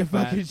 on 20 your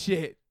fat fucking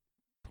shit.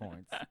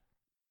 points.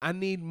 I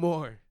need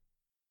more.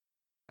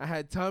 I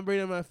had Tom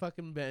Brady on my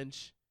fucking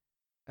bench.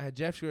 I had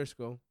Jeff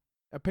Driscoll.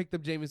 I picked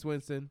up Jameis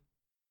Winston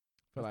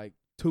for like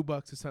 $2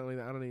 or something like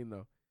that. I don't even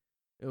know.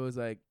 It was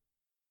like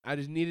I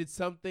just needed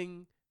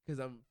something because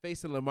I'm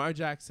facing Lamar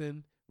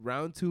Jackson,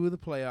 round 2 of the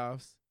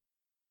playoffs.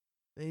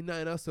 Ain't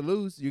nothing else to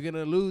lose. You're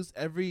gonna lose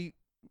everything.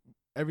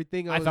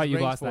 I thought you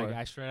lost for. that game.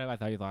 I straight up, I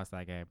thought you lost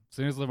that game. As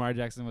soon as Lamar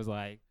Jackson was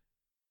like,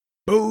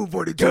 Boom,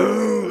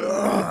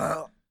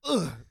 42.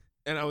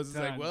 And I was just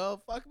like, Done.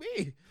 well, fuck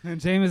me.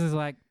 and Jameis is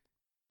like,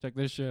 check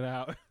this shit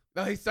out.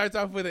 No, he starts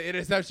off with an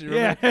interception.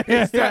 Yeah, Remember?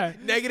 yeah, He start-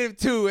 yeah.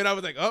 -2, and I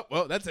was like, oh,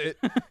 well, that's it.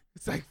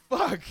 It's like,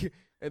 fuck.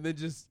 And then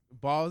just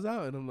balls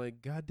out, and I'm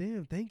like, God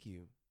damn, thank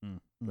you.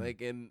 Like,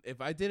 and if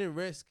I didn't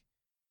risk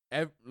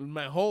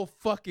my whole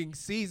fucking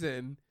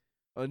season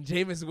on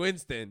Jameis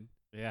Winston,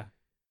 Yeah.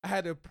 I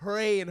had to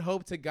pray and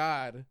hope to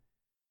God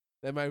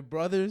that my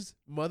brother's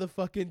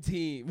motherfucking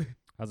team.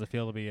 How's it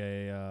feel to be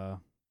a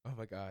Oh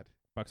my God.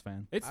 Bucks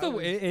fan? It's I the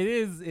was- it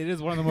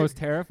is one of the most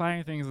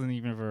terrifying things in the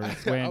universe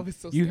I when was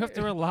so you have to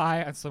scared.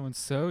 rely on someone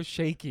so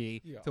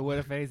shaky Yeah. to win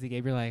a fantasy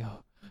game. You're like,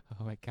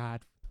 oh my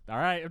God. All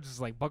right, I'm just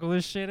like buckle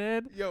this shit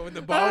in. Yo, when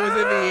the ball was in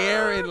the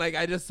air and like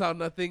I just saw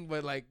nothing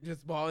but like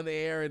just ball in the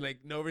air and like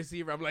no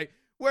receiver, I'm like,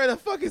 where the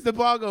fuck is the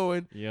ball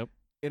going? Yep.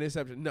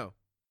 Interception. No.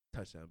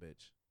 Touchdown,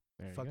 bitch.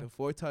 There you Fucking go.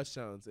 4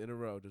 touchdowns in a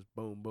row. Just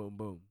boom, boom,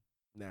 boom.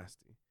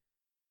 Nasty.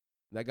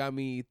 That got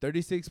me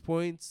 36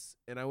 points,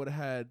 and I would have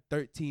had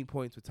 13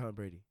 points with Tom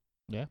Brady.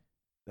 Yeah.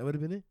 That would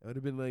have been it. I would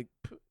have been like,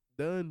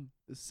 done.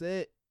 That's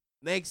it.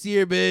 Next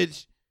year,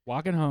 bitch.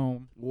 Walking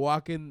home.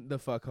 Walking the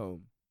fuck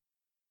home.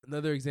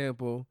 Another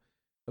example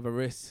of a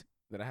risk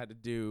that I had to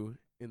do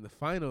in the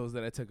finals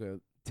that I took a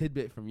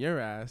tidbit from your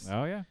ass,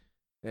 Oh yeah.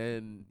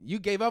 and you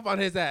gave up on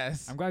his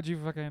ass. I'm glad you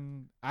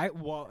fucking.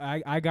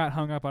 I got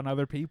hung up on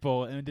other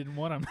people and didn't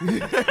want them.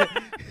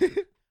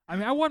 I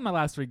mean, I won my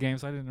last 3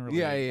 games, so I didn't really.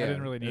 Yeah. I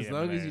didn't really need as him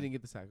long as there. you didn't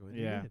get the sack win.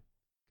 Yeah.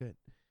 Good.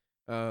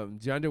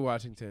 DeAndre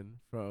Washington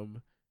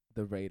from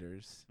the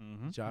Raiders.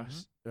 Mhm,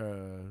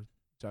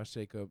 Josh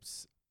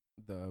Jacobs,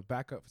 the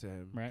backup to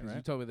him. Right, 'Cause You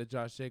right. told me that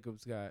Josh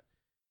Jacobs got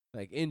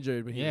like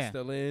injured, but he was Yeah.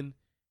 still in.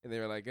 And they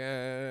were like,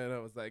 and I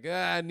was like,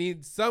 I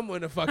need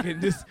someone to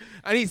fucking just,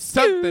 I need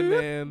something,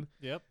 man.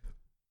 Yep.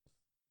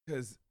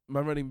 Because my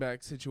running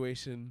back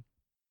situation,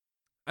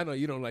 I know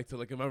you don't like to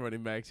look at my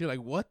running backs. You're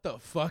like, what the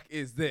fuck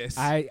is this?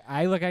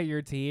 I look at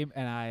your team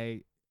and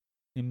I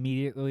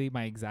immediately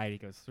my anxiety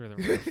goes through the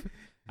roof.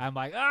 I'm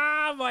like,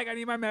 I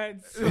need my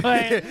meds.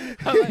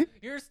 Like, I'm like,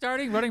 your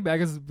starting running back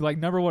is like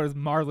number 1 is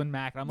Marlon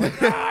Mack. And I'm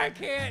like, I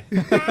can't.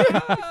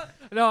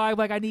 No, I'm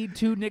like, I need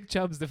 2 Nick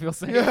Chubbs to feel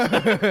safe.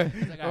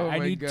 It's like, Oh I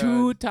my need God.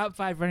 2 top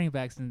 5 running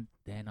backs, and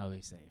then I'll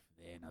be safe.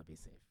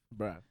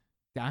 Bruh.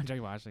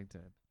 DeAndre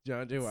Washington.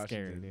 DeAndre Washington.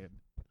 Scary, dude.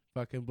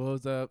 Fucking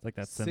blows up. Like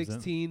that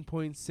Simpson.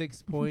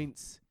 16.6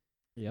 points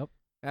Yep.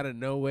 out of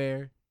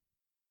nowhere.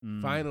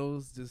 Mm.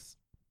 Finals, just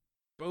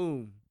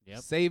boom. Yep.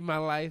 Saved my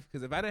life.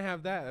 Because if I didn't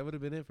have that would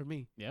have been it for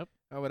me. Yep.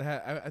 I would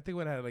have had. I think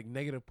would have had like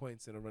negative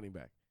points in a running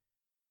back.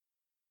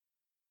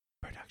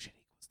 Production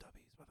equals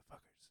W's,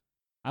 motherfuckers.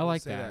 I Don't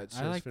like say that.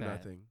 just I like for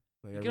that. nothing.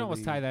 Like, You I can almost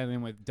really- tie that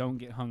in with don't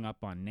get hung up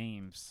on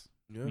names.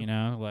 Yeah. You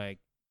know, like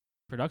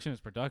production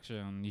is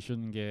production. You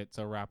shouldn't get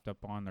so wrapped up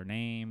on their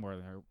name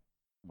or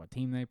what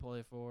team they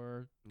play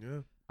for.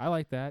 Yeah. I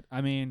like that.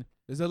 I mean,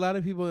 There's a lot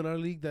of people in our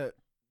league that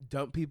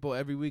dump people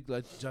every week,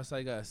 like just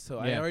like us. So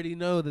I Yeah. already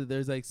know that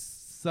there's like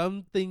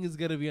something is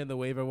gonna be on the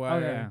waiver oh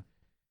wire. yeah,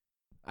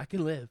 I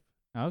can live.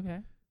 okay.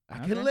 I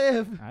Okay. can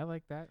live I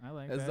like that. I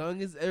like as that.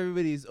 long as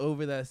everybody's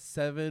over that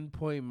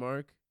 7-point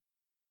mark.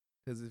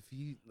 Because if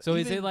you So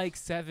is even- it like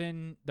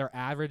 7? They're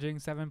averaging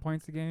 7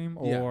 points a game,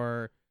 Yeah.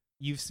 or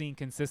you've seen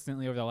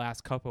consistently over the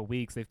last couple of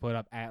weeks they've put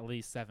up at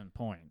least 7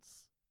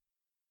 points?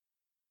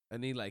 I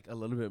need like a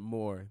little bit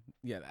more.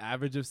 Yeah, the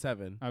average of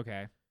 7.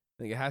 Okay.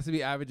 Like it has to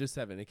be average of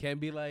 7. It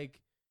can't be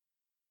like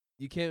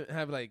you can't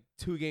have like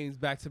 2 games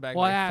back to back.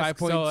 Well, like I ask,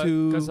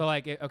 5.2. so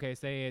like, okay,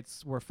 say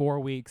we're 4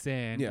 weeks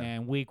in, Yeah.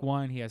 and week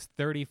 1 he has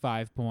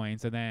 35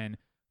 points, and then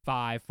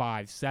 5,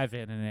 5, 7,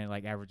 and then it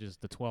like averages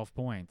to 12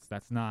 points.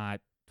 That's not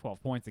 12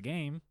 points a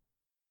game.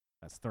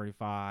 That's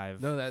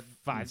 35. No, that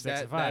 5, 6,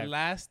 that, and 5.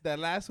 that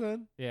last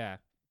one. Yeah.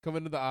 Come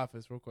into the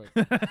office real quick.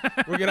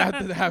 We're gonna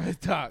have to have a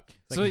talk.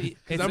 So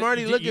Because I'm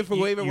already looking for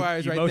waiver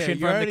wires right motion there. for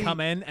You're him already, to come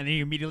in, and then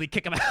you immediately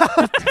kick him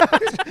out.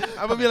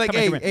 I'm gonna be like, Come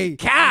hey, in, come in. hey,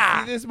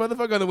 Ka! see this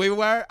motherfucker on the waiver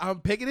wire? I'm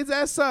picking his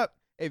ass up.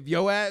 If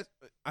your ass,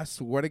 I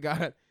swear to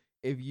God,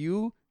 if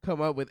you come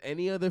up with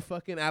any other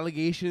fucking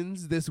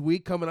allegations this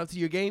week coming up to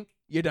your game,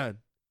 you're done.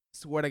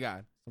 Swear to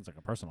God. Sounds like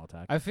a personal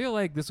attack. I feel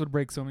like this would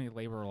break so many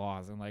labor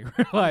laws in like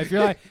real life.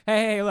 You're like,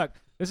 hey, look,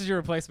 this is your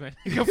replacement.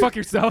 Go fuck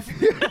yourself.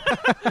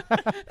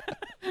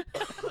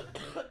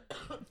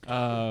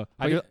 I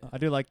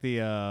do like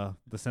the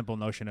simple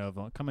notion of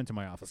come into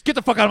my office. Get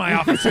the fuck out of my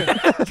office.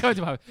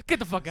 Get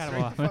the fuck out of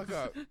my Straight the office. fuck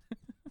up.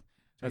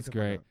 That's Straight the fuck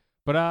great. up.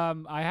 But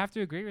I have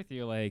to agree with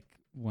you. Like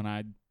when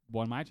I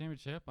won my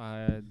championship, I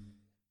had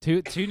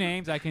two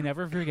names I can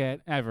never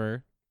forget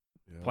ever.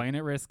 Yeah. Playing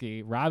it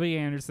risky: Robbie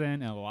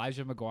Anderson and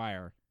Elijah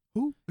McGuire.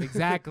 Who?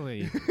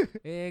 Exactly.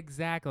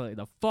 Exactly.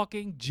 The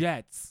fucking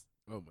Jets.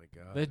 Oh my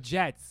God. The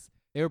Jets.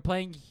 They were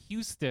playing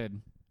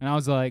Houston, and I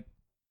was like,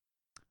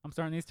 I'm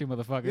starting these 2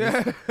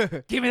 motherfuckers.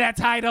 Yeah. Give me that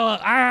title.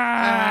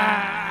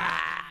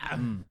 Ah!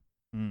 Mm.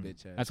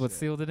 Bitch ass That's what shit.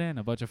 sealed it in.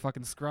 A bunch of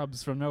fucking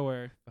scrubs from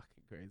nowhere.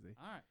 Fucking crazy.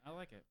 All right, I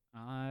like it.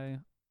 I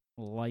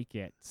like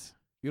it.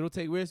 You don't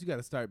take risks, you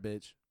gotta start,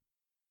 bitch.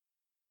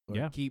 Or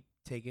Yeah. keep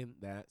taking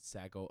that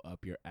sacco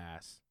up your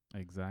ass.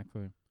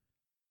 Exactly.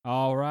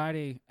 All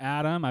righty,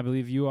 Adam. I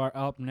believe you are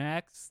up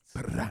next.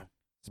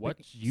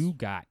 What you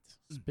got?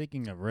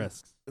 Speaking of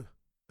risks,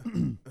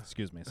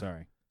 excuse me,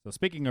 sorry. So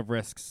speaking of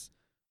risks,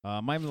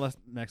 my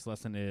next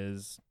lesson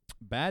is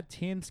bad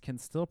teams can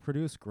still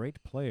produce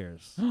great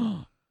players.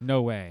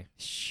 No way.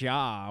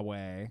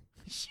 Shaway.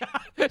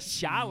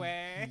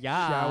 Shaway.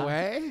 Yeah.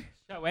 Shaway?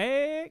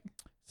 Shaway.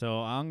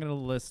 So I'm gonna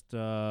list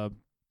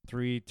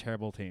 3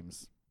 terrible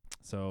teams.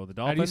 So the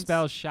How do you Dolphins.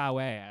 spell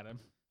Shaway, Adam?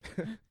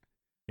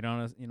 You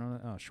know?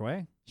 Oh,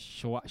 Shway.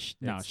 No, It's-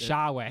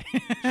 Shaway.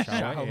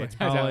 Shaway. It's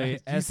Probably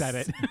You said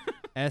it.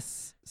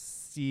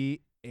 SCHW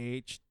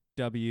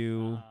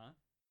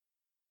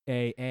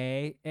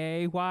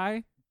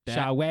A-A-A-Y. That-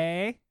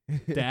 Shaway.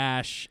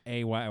 dash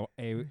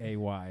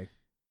AY.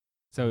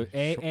 So Sh-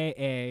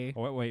 A-A-A.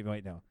 Oh, wait,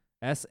 no.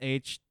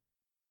 SCH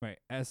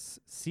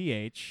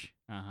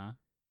Uh-huh.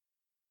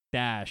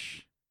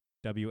 dash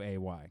WAY.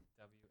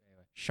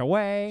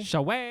 Shaway.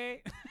 Shaway.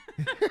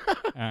 All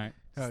right.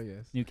 Hell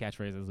yes. New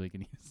catchphrases we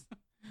can use.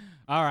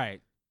 All right.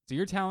 So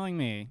you're telling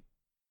me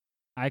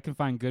I can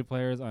find good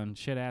players on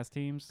shit-ass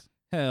teams?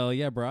 Hell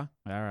yeah, bruh.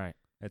 All right.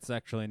 It's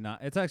actually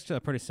a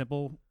pretty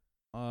simple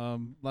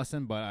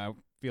lesson, but I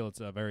feel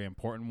it's a very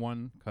important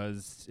one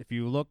because if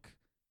you look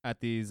at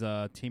these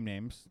team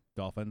names,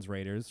 Dolphins,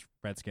 Raiders,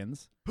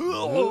 Redskins,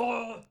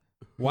 why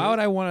would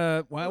I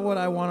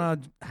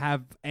want to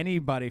have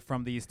anybody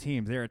from these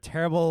teams? They're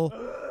terrible,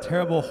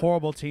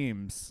 horrible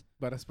teams.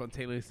 But I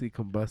spontaneously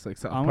combust like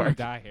South I'm going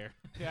to Park. die here.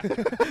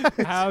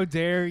 How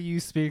dare you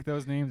speak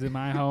those names in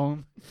my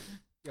home?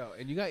 Yo,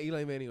 and you got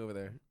Eli Manning over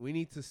there. We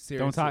need to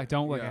seriously.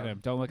 Don't look yeah. at him.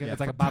 Don't look at Yeah, It's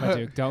like a fuck.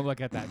 Babadook. Don't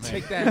look at that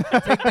thing. Take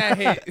that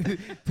hit.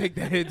 Take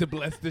that hit to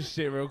bless this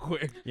shit real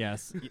quick.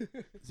 Yes,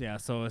 yeah.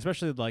 So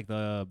especially like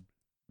the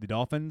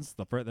Dolphins,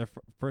 their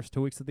first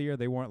 2 weeks of the year,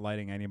 they weren't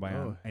lighting anybody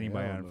on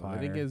hell no. fire.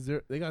 They didn't get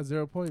zero. They got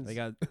 0 points.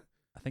 I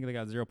think they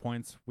got 0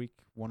 points week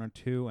 1 or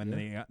 2, and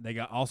then they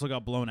also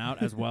got blown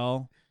out as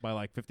well by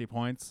like 50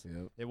 points.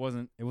 Yep. It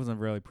wasn't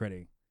really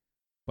pretty,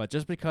 but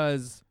just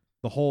because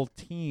the whole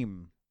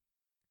team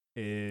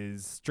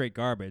is straight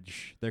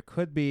garbage, there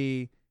could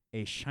be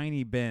a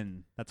shiny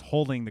bin that's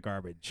holding the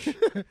garbage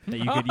that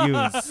you could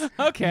use.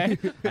 Okay.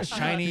 A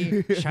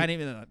shiny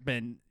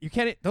bin. You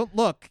don't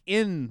look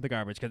in the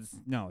garbage because it's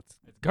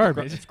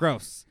Garbage. It's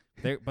gross.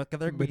 But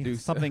there could be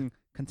Medusa. something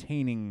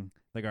containing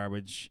the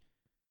garbage,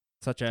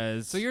 such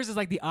as So yours is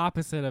like the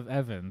opposite of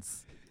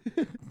Evans.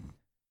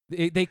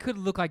 they could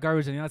look like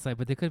garbage on the outside,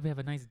 but they could have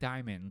a nice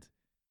diamond.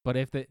 But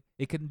if it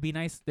could be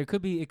nice, it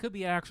could be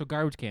an actual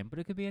garbage can, but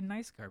it could be a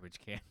nice garbage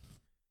can.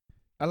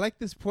 I like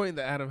this point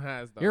that Adam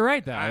has. Though. You're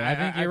right, though. I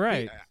think you're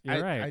right.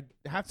 You're right.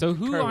 I have to So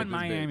who concur on with this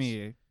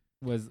Miami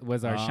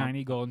was our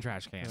shiny golden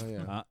trash can? bitch.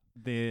 Oh yeah.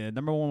 The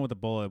number one with a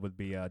bullet would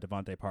be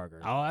Devontae Parker.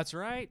 Oh, that's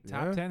right.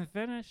 Top Yeah. 10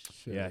 finish.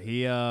 Shit. Yeah,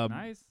 he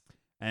Nice.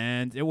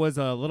 and it was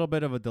a little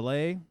bit of a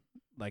delay.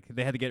 Like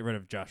they had to get rid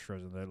of Josh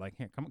Rosen. They're like,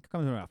 here, come to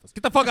my office.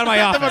 Get the fuck out of my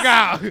office.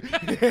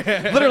 Get the fuck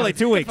out. Literally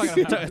 2 weeks. Get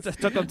the fuck out of my It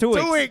took them 2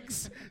 weeks. 2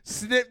 weeks.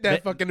 Snip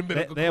that fucking They,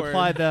 umbilical they cord.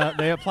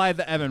 applied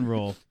the Evan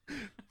rule.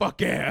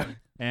 Fuck yeah.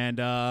 And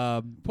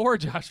Poor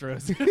Josh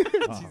Rose.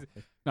 oh,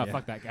 No, yeah.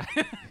 fuck that guy.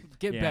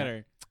 Get Yeah.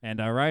 better. And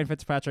Ryan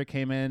Fitzpatrick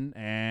came in,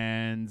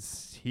 and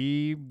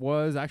he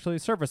was actually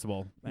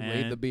serviceable. He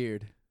laid And- the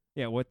beard.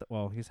 yeah,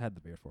 he's had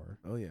the beard for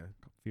Oh yeah.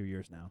 a few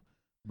years now.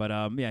 But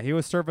yeah, he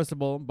was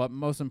serviceable. But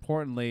most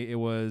importantly, it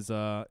was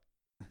I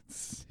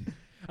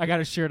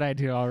got a shirt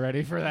idea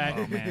already for that.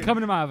 Oh, man. Come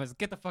into my office.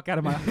 Get the fuck out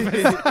of my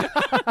office.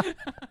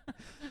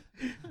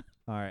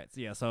 all right.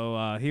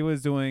 So he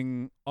was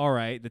doing all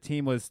right. The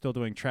team was still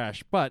doing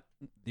trash, but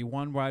the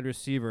one wide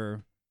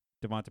receiver,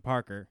 Devontae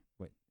Parker.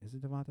 Wait, is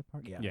it Devontae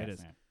Parker? Yeah, Yes, it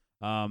is.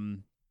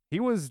 man. He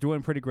was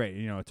doing pretty great.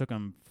 You know, it took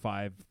him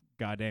 5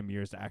 goddamn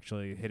years to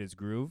actually hit his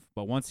groove.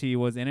 But once he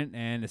was in it,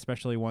 and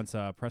especially once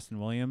Preston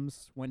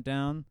Williams went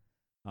down,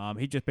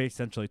 he just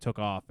essentially took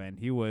off, and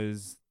he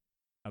was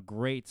a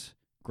great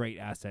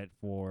asset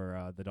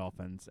for the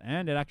Dolphins.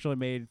 And it actually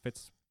made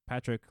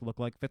Fitzpatrick look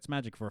like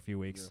Fitzmagic for a few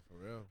weeks. Yeah,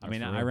 for real. I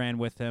mean, for I real. ran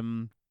with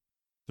him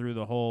through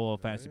the whole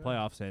Yeah, fantasy yeah.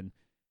 playoffs, and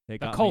they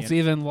The got Colts me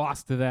even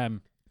lost to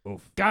them.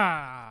 Oof.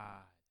 God.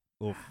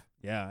 Oof.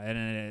 Yeah,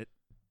 and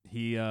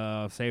he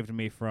saved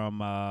me from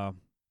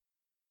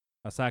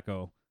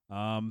Asako.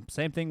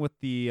 Same thing with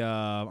the.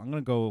 I'm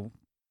gonna go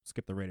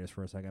skip the Raiders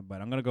for a second,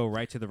 but I'm gonna go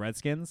right to the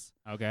Redskins.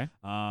 Okay.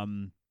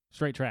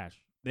 Straight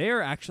trash.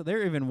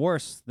 They're even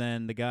worse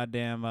than the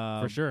goddamn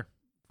for sure.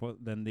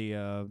 than the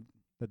I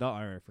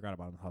forgot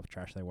about how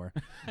trash they were.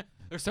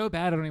 They're so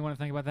bad, I don't even want to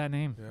think about that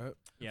name. Yeah.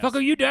 Yes. Fuck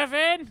are you,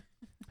 Duffin?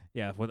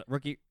 Yeah, with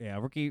rookie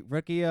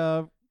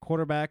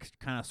quarterback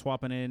kind of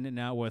swapping in and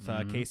out with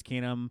Mhm. Case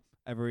Keenum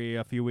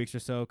every few weeks or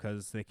so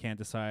because they can't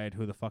decide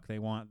who the fuck they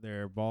want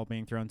their ball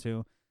being thrown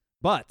to.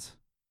 But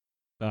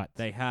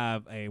they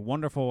have a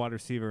wonderful wide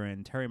receiver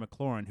in Terry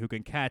McLaurin who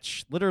can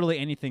catch literally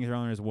anything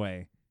thrown his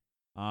way.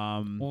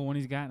 Well, when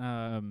he's got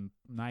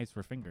knives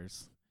for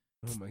fingers.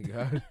 Oh my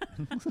god.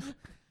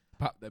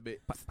 Pop that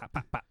bit.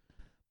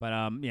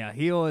 But yeah,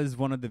 he is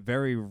one of the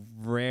very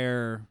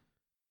rare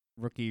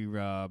rookie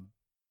wide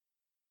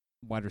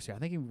receiver. I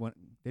think he went.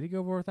 Did he go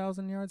over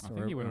 1,000 yards? I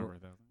think he went over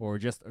that. or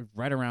just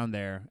right around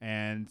there.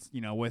 And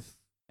you know, with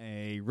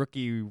a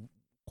rookie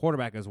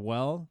quarterback as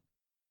well,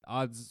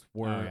 odds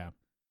were. Oh, yeah.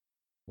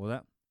 What was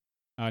that?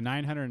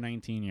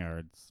 919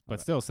 yards, but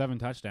Okay. still 7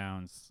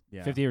 touchdowns.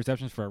 Yeah. 50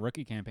 receptions for a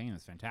rookie campaign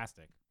is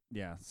fantastic.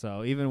 Yeah.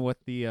 So even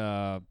with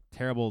the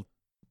terrible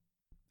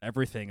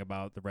everything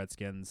about the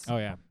Redskins, Oh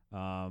yeah,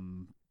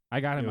 I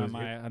got It him was-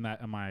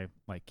 on my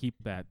like keep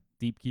that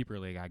deep keeper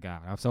league. I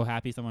was so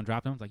happy someone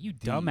dropped him. I was like, you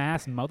Deep.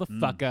 dumbass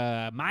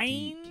motherfucker,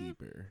 mine.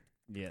 Keeper.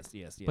 yes.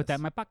 Put that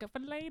in my pocket for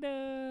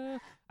later.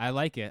 I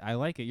like it.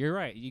 You're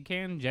right. You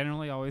can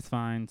generally always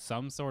find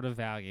some sort of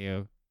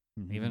value,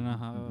 even a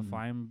Mhm.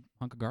 flying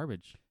hunk of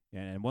garbage.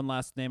 Yeah, and one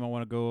last name I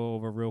want to go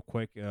over real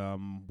quick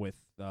with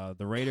the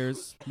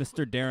Raiders,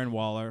 Mr. Darren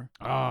Waller.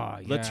 Oh,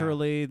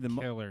 Literally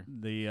killer.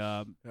 probably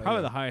yeah.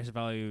 the highest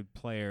valued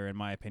player in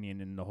my opinion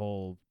in the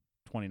whole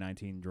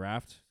 2019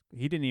 draft.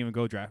 He didn't even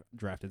go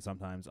drafted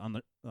sometimes on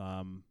the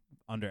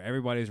under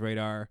everybody's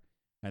radar,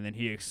 and then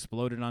he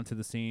exploded onto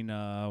the scene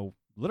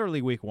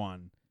literally week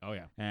 1. Oh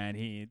yeah. And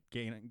he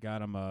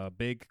got him a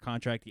big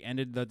contract. He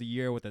ended the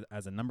year with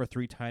as a number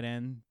 3 tight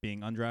end, being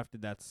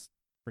undrafted. That's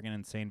freaking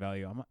insane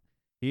value.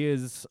 He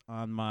is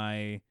on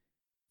my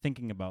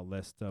thinking about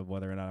list of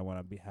whether or not I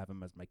want to have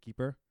him as my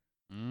keeper.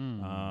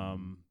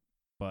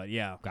 But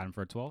yeah, Got him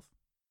for a 12th.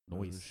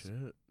 Oh, Nice. shit.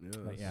 Yeah.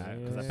 but yeah, that's-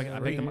 because Yeah.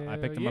 I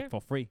picked him Yeah. up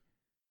for free.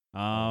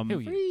 Hell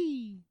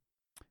yeah.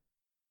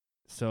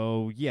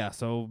 So yeah,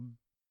 so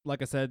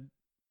like I said,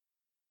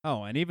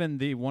 and even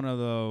one of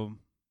the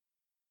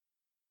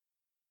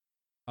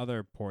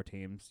other poor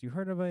teams. You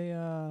heard of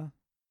a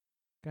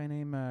guy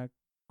named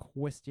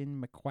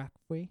Christian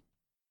McQuackfrey?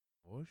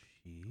 Oh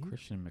shit.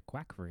 Christian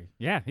McQuackfrey.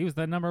 Yeah, he was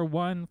the number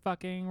 1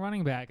 fucking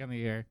running back in the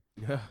year.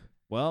 Yeah.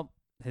 Well,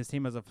 his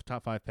team has a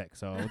top 5 pick,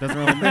 so it doesn't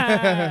really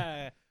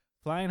matter.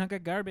 Flying hunk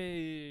of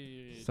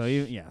garbage. So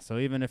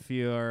even if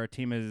your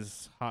team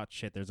is hot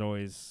shit, there's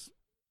always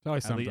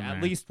always at something.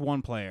 at least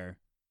one player.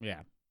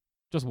 yeah,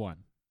 just one.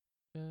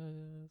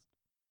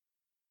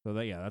 So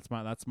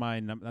that's my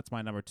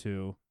number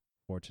 2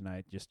 for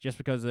tonight. Just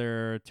because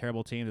they're a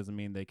terrible team doesn't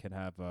mean they can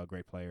have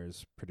great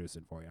players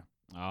producing for you.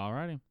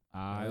 Alrighty,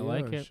 I Oh,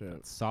 like yeah, it.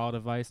 shit. Solid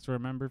advice to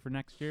remember for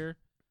next year.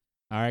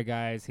 All right,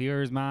 guys,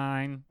 here's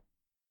mine.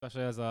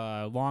 Especially as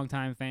a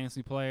longtime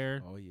fantasy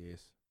player, Oh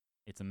yes.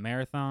 it's a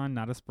marathon,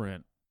 not a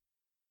sprint.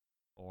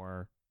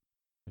 Or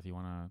if you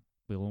want to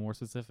be a little more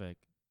specific,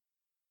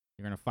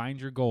 you're going to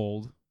find your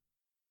gold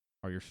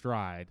or your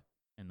stride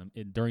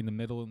during the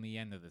middle and the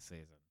end of the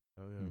season.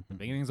 Oh yeah. The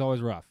beginning's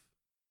always rough.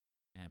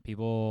 And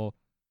people...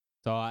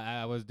 So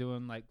I was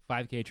doing like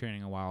 5K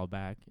training a while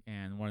back,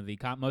 and one of the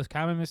most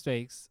common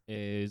mistakes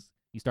is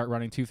you start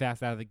running too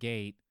fast out of the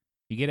gate.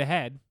 You get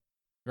ahead.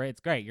 Right? It's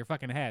great. You're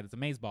fucking ahead. It's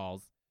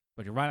amazeballs.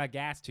 But you run out of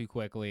gas too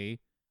quickly,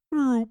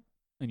 and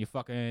you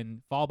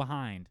fucking fall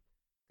behind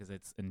because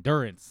it's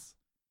endurance.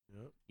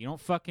 Yep.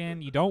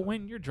 You don't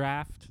win your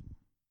draft.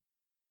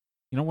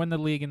 You don't win the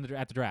league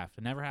at the draft.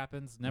 It never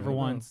happens. Never No.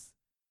 once.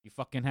 You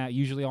fucking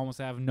usually almost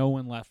have no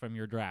one left from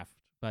your draft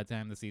by the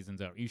time the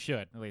season's over. You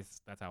should. At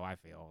least that's how I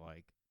feel.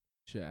 Like,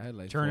 Shit, I had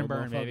like Turn and 4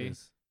 burn, baby.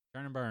 motherfuckers.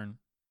 turn and burn.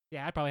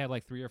 Yeah, I probably had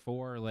like 3 or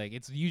 4. Like,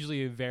 it's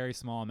usually a very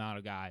small amount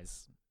of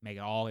guys make it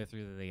all the way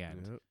through to the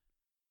end. Yep.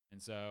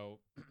 And so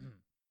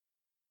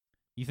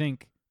you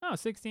think,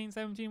 16,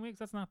 17 weeks,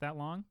 that's not that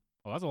long.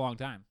 Oh, that's a long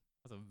time.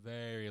 That's a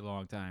very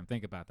long time.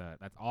 Think about that.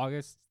 That's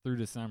August through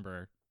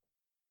December.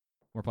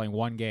 We're playing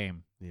one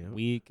game Yep.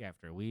 week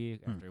after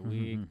week after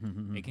week.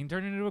 It can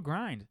turn into a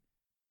grind.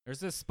 There's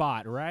this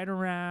spot right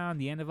around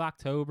the end of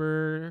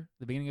October,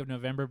 the beginning of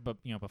November, but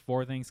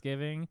before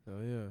Thanksgiving.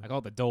 Oh yeah. I call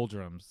it the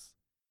doldrums.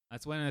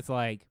 That's when it's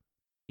like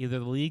either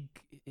the league,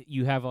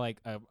 you have like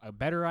a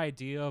better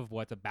idea of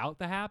what's about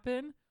to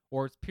happen,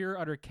 or it's pure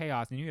utter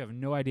chaos and you have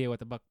no idea what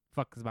the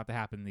fuck is about to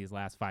happen in these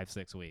last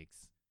 5-6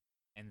 weeks.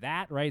 And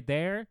that right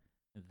there,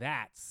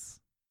 that's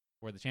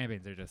where the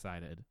champions are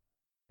decided,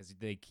 because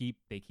they keep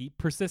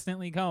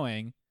persistently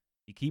going.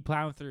 You keep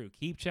plowing through,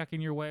 keep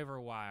checking your waiver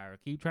wire,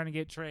 keep trying to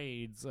get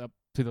trades up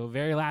to the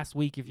very last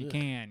week if you Ugh.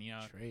 can.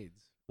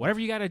 Trades. Whatever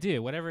you got to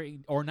do,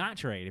 or not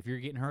trade. If you're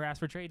getting harassed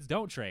for trades,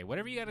 don't trade.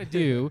 Whatever you got to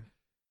do,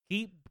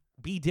 be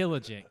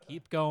diligent,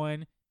 keep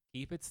going,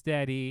 keep it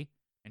steady,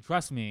 and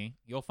trust me,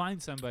 you'll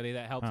find somebody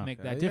that helps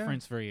make that Yeah.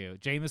 difference for you.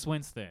 Jameis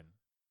Winston.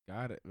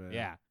 Got it, man.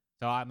 Yeah.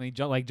 So, I mean,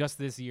 just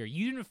this year,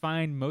 you didn't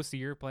find most of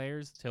your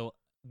players till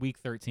week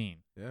 13.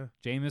 Yeah.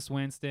 Jameis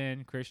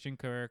Winston, Christian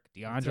Kirk, I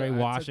DeAndre took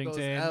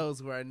Washington. those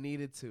L's where I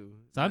needed to.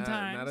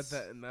 Sometimes.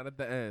 Not at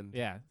the end.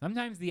 Yeah.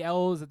 Sometimes the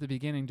L's at the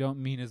beginning don't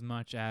mean as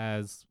much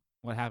as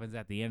what happens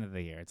at the end of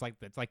the year. It's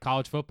like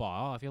college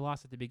football. Oh, if you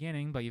lost at the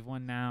beginning, but you've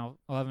won now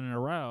 11 in a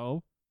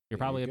row, you're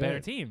Yeah, probably you're a better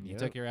good. team. You Yep.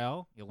 took your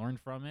L. You learned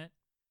from it.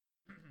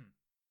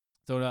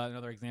 So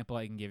another example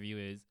I can give you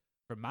is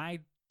for my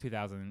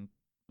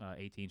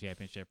 2018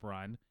 championship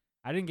run,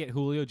 I didn't get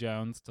Julio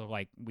Jones till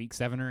like week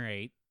 7 or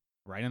 8,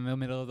 right in the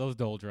middle of those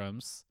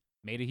doldrums.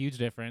 Made a huge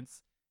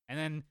difference. And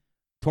then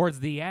towards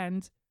the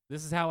end,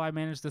 this is how I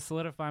managed to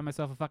solidify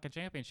myself a fucking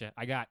championship.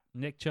 I got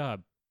Nick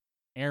Chubb,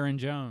 Aaron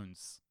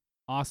Jones,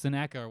 Austin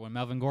Eckler when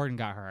Melvin Gordon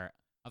got hurt.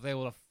 I was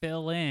able to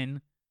fill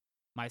in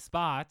my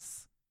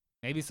spots,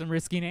 maybe some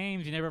risky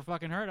names you never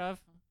fucking heard of,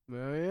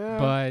 Oh yeah.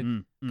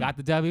 but got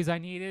the W's I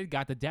needed,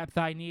 got the depth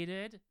I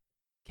needed,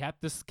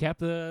 kept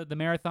the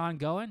marathon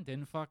going.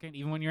 Didn't fucking,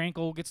 even when your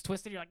ankle gets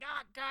twisted, you're like,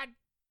 oh god,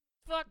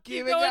 fuck,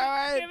 keep Keep it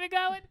going. keep it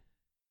going,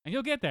 and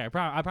you'll get there.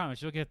 I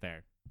promise you'll get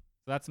there.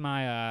 So that's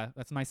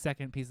my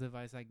second piece of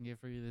advice I can give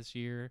for you this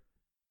year,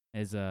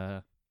 is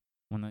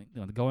when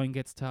the going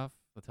gets tough,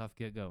 the tough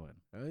get going.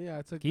 Oh yeah,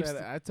 I took Keep that.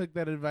 st- I took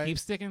that advice. Keep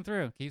sticking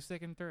through.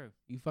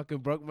 You fucking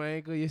broke my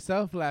ankle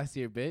yourself last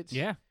year, bitch.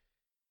 Yeah.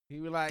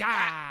 You were like,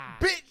 Gah!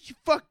 bitch,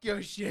 fuck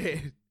your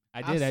shit.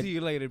 I I'll did. see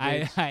you later,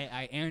 I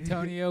bitch.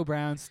 Antonio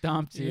Brown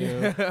stomped you.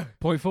 Yeah.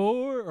 0.4,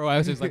 or I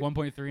was just like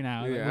 1.3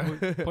 now. Like, Yeah.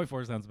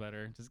 0.4 sounds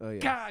better. Just Oh, yeah.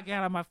 God, get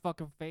out of my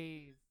fucking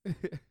face.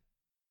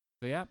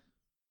 So yeah.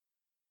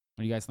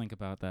 What do you guys think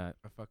about that?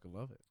 I fucking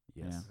love it.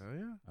 Yes. Oh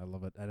yeah. I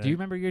love it. Do you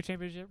remember your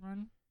championship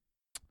run?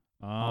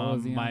 all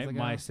those eons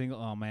my ago? single.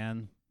 Oh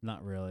man,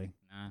 not really.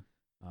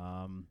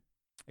 Nah.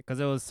 Because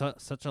it was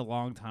such a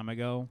long time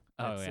ago.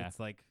 Oh, it's, yeah. It's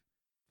like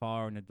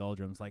far in the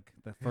doldrums. Like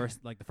the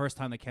first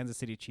time the Kansas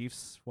City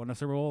Chiefs won a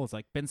Super Bowl. It's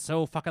like been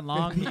so fucking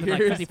long. It's been like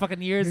 50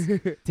 fucking years.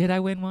 Did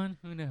I win one?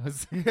 Who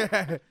knows?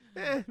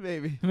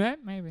 Maybe.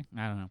 Maybe.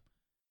 I don't know.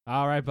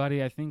 All right,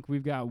 buddy. I think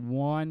we've got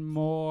one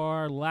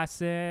more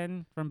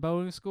lesson from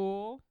boating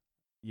school.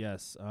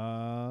 Yes.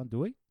 Do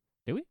we?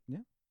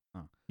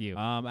 You.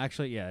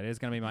 Actually, yeah, it is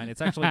gonna be mine. It's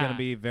actually gonna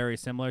be very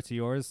similar to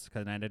yours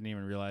because I didn't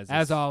even realize.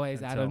 As this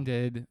always, until- Adam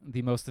did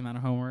the most amount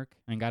of homework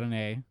and got an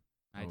A.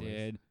 I Always.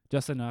 did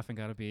just enough and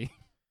got a B.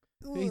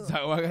 He's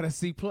talking about I got a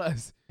C+.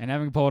 And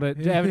Evan pulled it.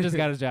 Evan just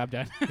got his job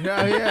done.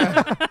 Yeah,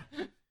 yeah.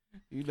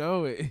 You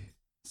know it.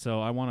 So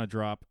I want to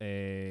drop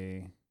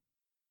a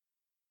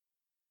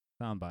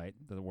soundbite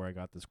where I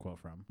got this quote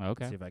from.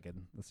 Okay. Let's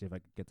see if I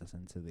can get this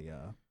into the.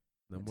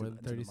 No Into more the- than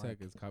into the 30 mic.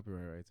 seconds.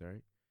 Copyright rights, all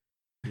right?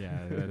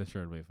 Yeah, that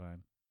sure will be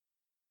fine.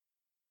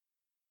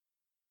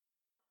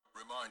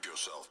 Remind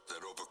yourself that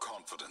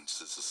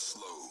overconfidence is a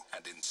slow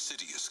and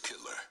insidious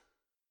killer.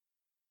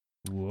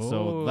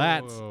 So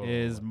that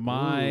is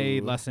my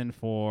Ooh. lesson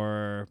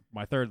for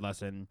my third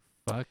lesson.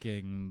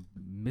 Fucking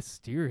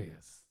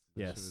mysterious.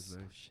 That shit Yes. is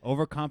nice.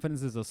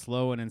 Overconfidence is a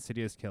slow and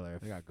insidious killer.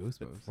 I got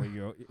goosebumps. For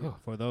you,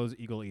 for those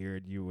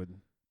eagle-eared, you would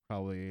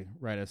probably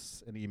write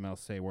us an email,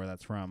 say where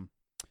that's from.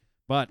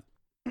 But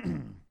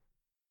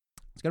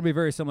it's gonna be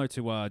very similar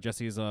to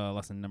Jesse's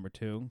lesson number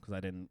 2 because I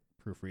didn't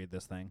proofread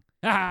this thing.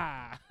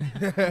 Ah,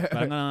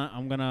 But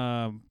I'm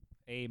gonna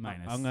A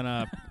minus.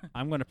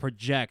 I'm gonna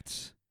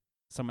project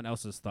someone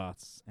else's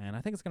thoughts, and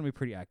I think it's gonna be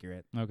pretty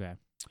accurate. Okay.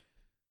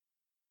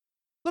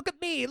 Look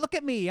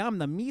at me. I'm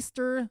the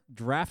Meester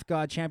Draft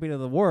God Champion of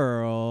the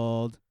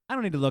world. I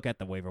don't need to look at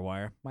the waiver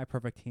wire. My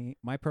perfect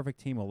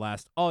team will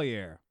last all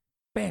year.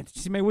 Bam! Did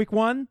you see my week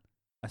 1?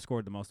 I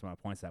scored the most amount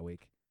of points that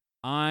week.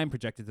 I'm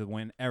projected to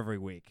win every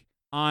week.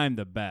 I'm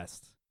the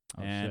best.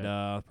 Oh, and shit.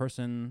 the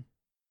person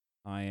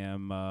I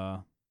am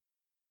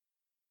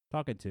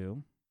talking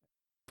to,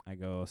 I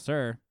go,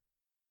 sir,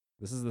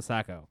 this is the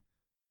Sacco.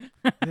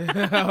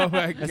 Oh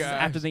my This is god.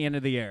 after the end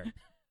of the year.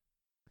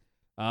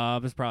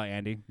 This is probably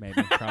Andy,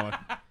 maybe, probably.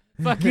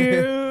 Fuck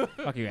you.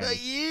 Fuck you,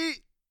 Andy.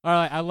 All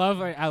right, I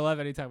love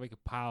anytime we can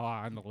pile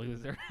on the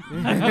loser.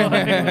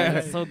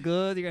 It's so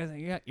good. You're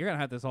gonna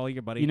have this all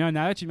year, buddy. You know,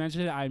 now that you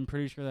mentioned it, I'm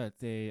pretty sure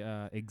that's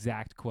a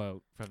exact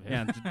quote from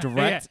him. yeah,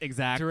 direct,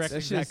 exact. Direct.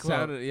 That shit exact quote.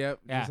 sounded, yep,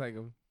 Yeah. just like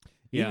him.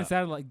 It Yeah. even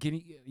sounded like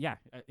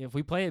if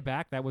we play it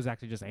back, that was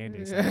actually just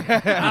Andy saying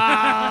it.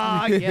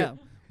 Ah, yeah.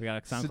 We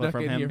got a sound clip Snuck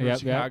from in him. here from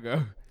Yep, yep.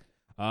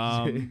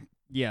 Chicago.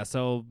 Yeah,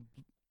 so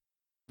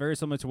very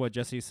similar to what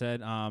Jesse said.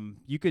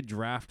 You could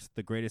draft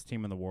the greatest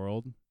team in the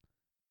world.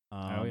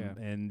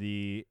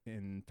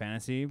 In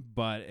fantasy,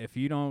 but if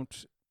you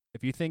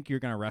think you're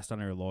gonna rest on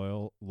your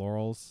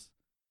laurels,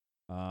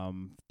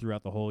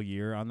 throughout the whole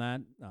year on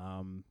that,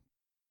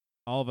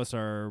 all of us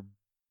are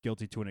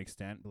guilty to an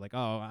extent. Like,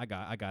 oh, I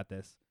got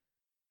this.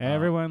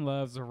 Everyone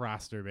loves a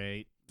roster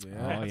bait. Yeah.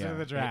 Oh, After yeah.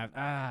 the draft.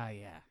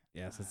 Yeah.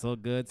 Yes, it's so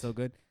good, so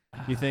good.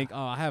 You think,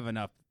 oh, I have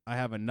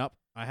enough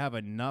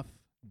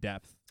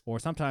depth. Or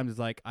sometimes it's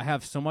like, I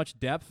have so much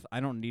depth, I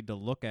don't need to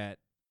look at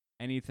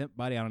anything,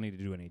 buddy. I don't need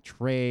to do any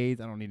trades.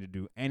 I don't need to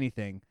do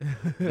anything.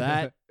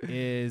 That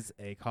is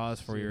a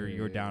cause for your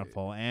Shit.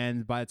 downfall.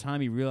 And by the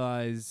time you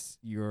realize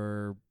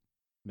your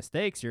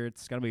mistakes,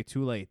 it's gonna be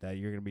too late. That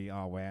you're gonna be,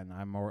 oh man,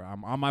 I'm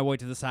on my way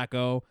to the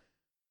Sacco.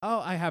 Oh,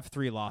 I have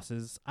 3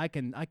 losses. I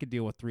can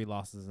deal with 3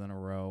 losses in a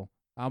row.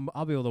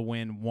 I'll be able to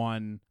win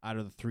 1 out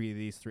of the 3 of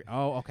these 3.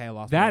 Oh, okay, I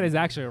lost. That one. is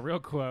actually a real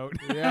quote.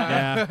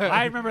 Yeah.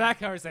 I remember that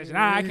conversation.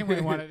 I can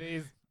win one of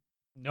these.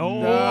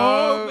 No.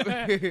 No.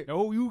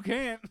 No, you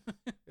can't.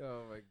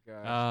 Oh my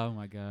god. Oh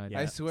my god. Yeah,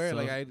 I swear, so-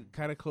 like I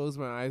kind of closed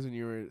my eyes when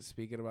you were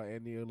speaking about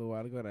Andy a little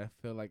while ago, and I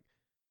feel like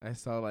I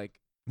saw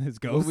like his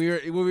when ghost. we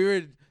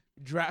were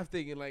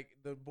drafting and like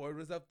the board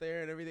was up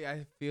there and everything.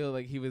 I feel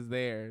like he was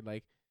there,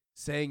 like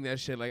saying that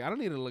shit. Like I don't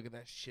need to look at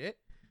that shit.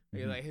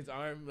 Like, Mhm. like his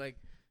arm, like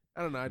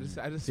I don't know. I just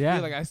Yeah.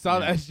 feel like I saw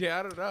Yeah. that shit.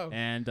 I don't know.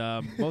 And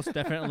most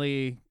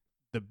definitely,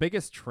 the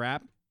biggest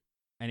trap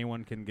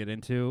anyone can get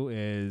into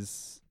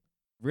is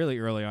really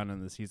early on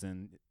in the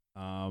season.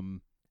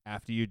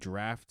 After you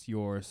draft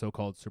your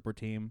so-called super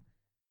team,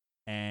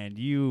 and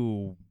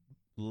you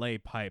lay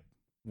pipe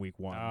week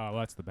 1, Oh,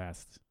 that's the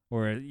best.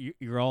 or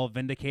you're all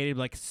vindicated,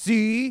 like,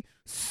 see,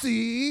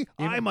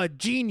 I'm a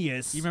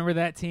genius. You remember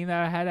that team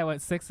that I had that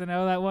went 6-0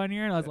 that one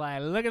year, and I was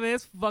like, "Look at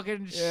this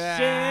fucking shit,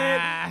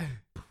 Yeah.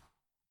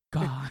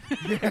 gone,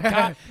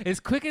 gone as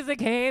quick as it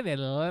came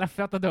and left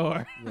out the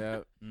door.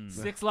 Yeah. Mm.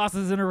 6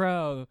 losses in a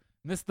row,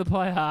 missed the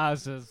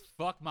playoffs. Just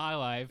fuck my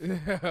life."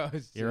 Oh,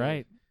 You're shit.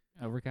 right.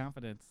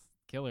 Overconfidence,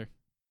 killer,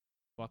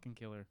 fucking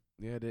killer.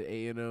 Yeah, I did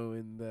 8-0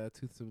 in the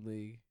Toothsome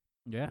League,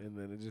 Yeah. and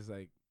then it just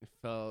like it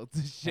fell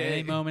to shit.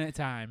 Any moment in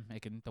time,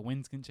 the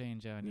winds can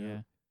change on Yeah.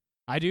 you.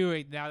 I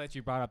do, now that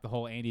you brought up the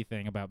whole Andy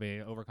thing about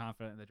being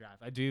overconfident in the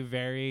draft, I do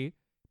very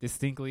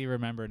distinctly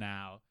remember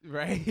now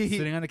Right.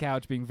 sitting on the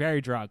couch being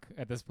very drunk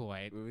at this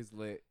point. We was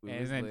lit. We And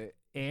was then lit.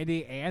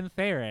 Andy and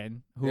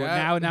Theron, who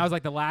Yeah. are now is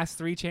like the last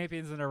 3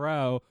 champions in a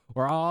row,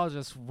 were all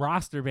just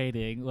roster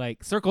baiting,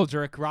 like circle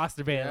jerk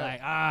roster baiting,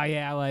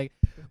 Yeah. like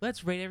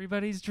let's rate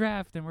everybody's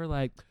draft, and we're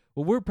like,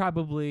 well, we're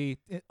probably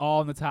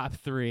all in the top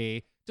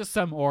 3, just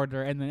some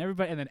order, and then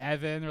everybody, and then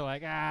Evan, they're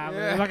like,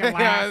 we're fucking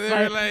last,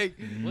 they were like,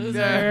 loser,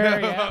 yeah.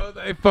 yeah. I was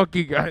like, fuck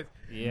you guys.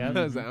 yeah.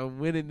 I was like, I'm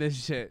winning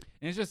this shit.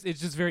 And it's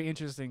just very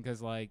interesting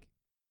because like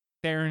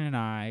Theron and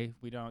I,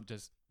 we don't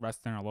just rest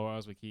on our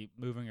laurels. We keep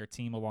moving our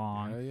team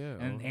along. Hell yeah.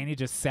 And Andy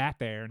just sat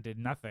there and did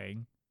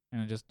nothing,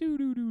 and it just do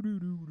do do do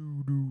do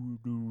do do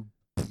do.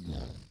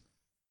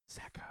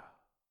 Sacco.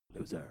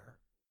 Loser.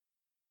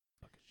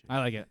 I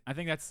like it. I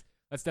think that's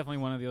definitely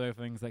one of the other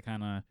things that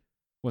kind of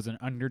was an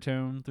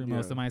undertone through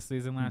most Yeah. of my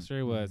season last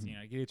year. Was Mhm.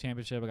 I get a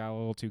championship, I got a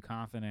little too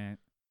confident,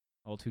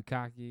 a little too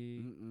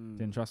cocky,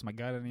 didn't trust my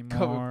gut anymore.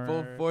 Coming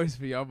full force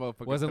for y'all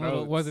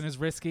motherfuckers. wasn't as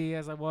risky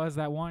as I was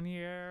that one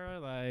year.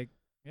 Like,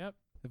 yep,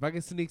 If I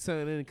could sneak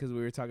something in, because we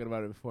were talking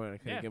about it before and I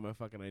couldn't Yeah. get my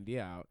fucking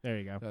idea out. there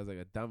you go. I was like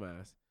a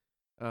dumbass.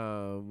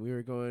 We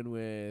were going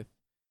with,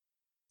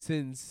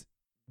 since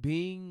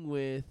being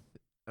with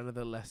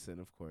another lesson,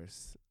 of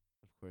course,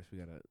 we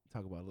gotta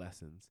talk about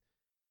lessons.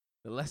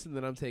 The lesson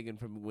that I'm taking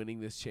from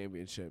winning this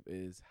championship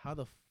is how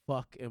the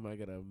fuck am I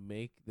gonna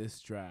make this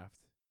draft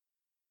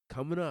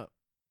coming up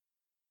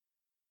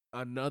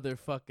another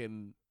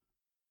fucking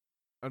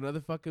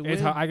another fucking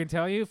It's win. I can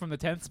tell you from the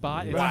 10th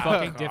spot, it's Wow.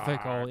 fucking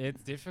difficult.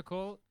 It's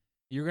difficult.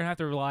 You're gonna have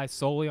to rely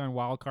solely on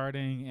wild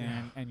carding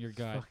and your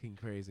gut. Fucking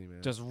crazy,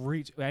 man. Just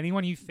reach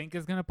anyone you think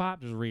is gonna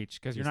pop. Just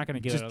reach because you're not gonna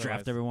get just it.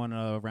 draft otherwise. everyone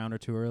a round or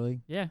two early.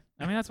 Yeah,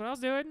 I mean that's what I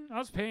was doing. I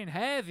was paying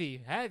heavy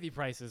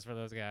prices for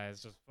those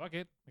guys. Just fuck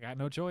it. I got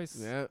no choice.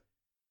 yeah.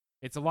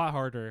 It's a lot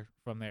harder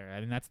from there,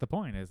 and that's the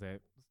point. Is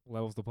it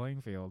levels the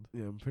playing field.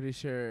 Yeah, I'm pretty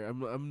sure.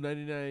 I'm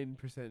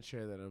 99%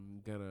 sure that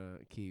I'm gonna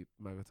keep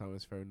Michael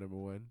Thomas for number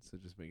 1. So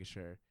just making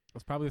sure.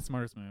 That's probably the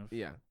smartest move.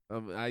 Yeah.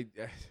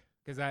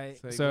 Because I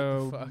It's like, what the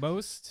so fuck?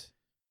 most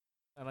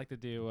I like to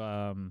do.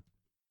 I'm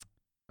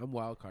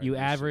wild card. You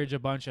average a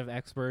bunch of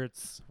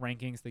experts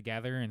rankings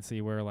together and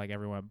see where like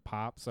everyone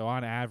pops. So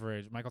on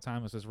average, Michael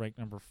Thomas is ranked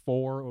number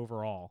 4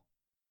 overall.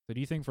 So do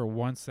you think for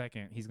 1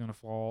 second he's gonna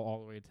fall all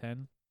the way to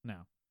 10? No.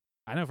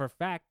 I know for a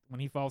fact when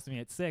he falls to me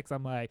at 6,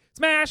 I'm like,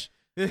 smash!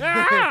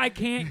 I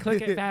can't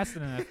click it fast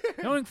enough.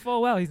 Knowing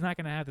full well he's not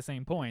gonna have the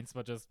same points,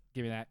 but just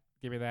give me that.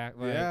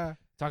 Like, Yeah.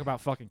 talk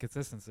about fucking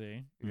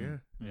consistency. Yeah.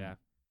 Yeah.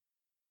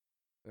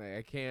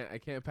 Like, I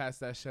can't pass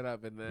that shit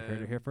up and You heard it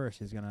then here first.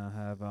 He's gonna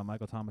have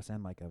Michael Thomas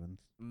and Mike Evans.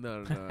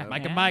 no.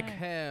 Mike and Mike.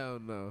 Hell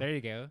no. There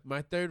you go.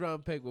 My 3rd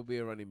round pick will be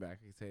a running back.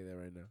 I can tell you that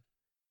right now.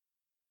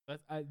 But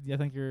I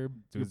think you're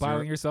Dude,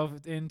 piling yourself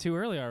in too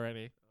early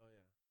already. Oh yeah.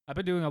 I've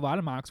been doing a lot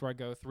of mocks where I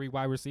go 3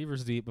 wide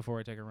receivers deep before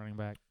I take a running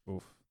back.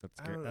 Oof,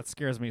 I don't- that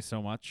scares me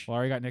so much. Well, I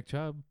already got Nick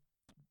Chubb,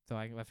 so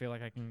I feel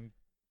like I can.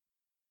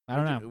 I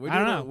don't know. We're I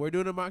don't doing know. We're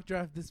doing a mock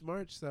draft this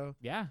March, so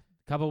Yeah,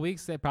 couple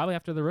weeks, probably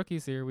after the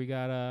rookies here. We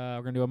got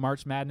we're gonna do a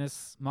March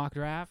Madness mock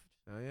draft.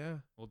 oh yeah.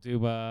 We'll do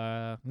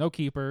no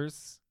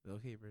keepers. No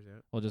keepers, yeah.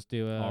 We'll just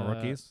do All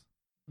rookies.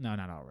 No,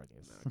 not all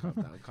rookies. No,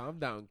 calm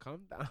down.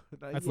 Not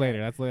That's yet. later.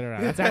 That's later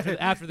on. That's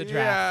after the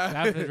draft. Yeah.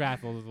 After the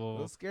draft, A little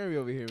we'll scary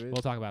over here, man.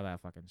 we'll talk about that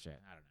fucking shit.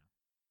 I don't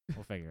know.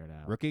 We'll figure it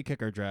out. Rookie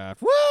kicker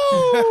draft. Woo!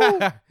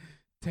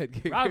 Ted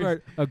Kickers.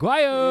 Robert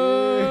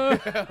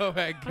Aguayo. Oh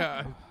my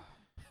god.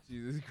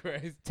 Jesus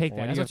Christ. Take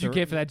Why that. do That's you what have you to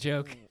get for that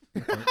joke.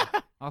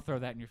 I'll throw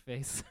that in your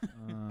face.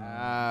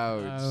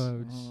 Ouch.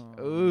 Ouch.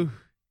 Ooh.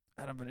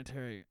 Adam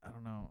Vinatieri. I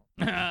don't know.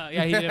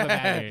 Yeah, he did have a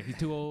bad year. He's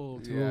too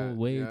old.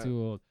 Way yeah. too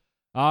old.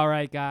 All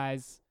right,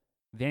 guys.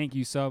 Thank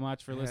you so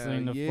much for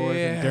listening to Fourth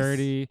and yes.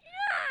 Dirty.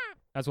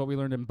 That's what we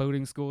learned in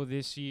boating school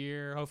this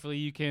year. Hopefully,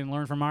 you can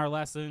learn from our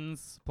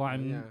lessons, apply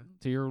them yeah.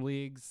 to your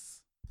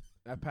leagues.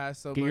 I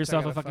passed so Get much.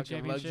 yourself I a got fucking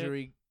championship.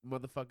 luxury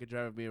motherfucker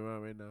driver me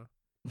around right now.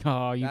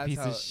 Oh, you That's piece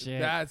how, of shit.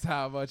 That's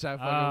how much I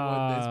fucking won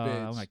I'm this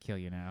bitch. gonna kill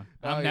you now.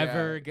 Oh, I'm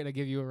never yeah. gonna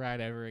give you a ride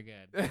ever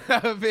again.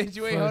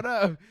 Bitch, wait, hold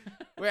up.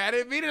 Wait, I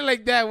didn't mean it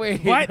like that.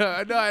 Wait. What? No,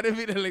 I didn't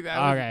mean it like that.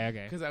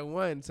 Okay. Because I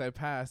won, so I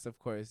passed, of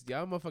course.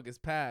 Y'all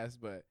motherfuckers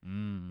passed, but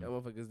Mm. y'all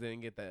motherfuckers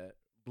didn't get that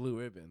blue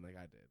ribbon like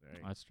I did,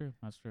 right? That's true.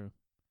 That's true.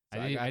 So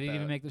I got didn't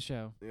even that, make the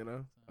show. You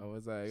know? I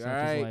was like, Such all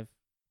is right, life.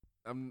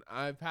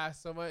 I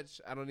passed so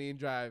much, I don't even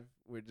drive.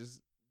 We're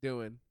just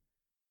doing.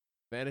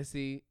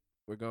 Fantasy,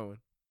 we're going.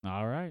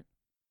 All right.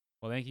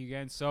 Well, thank you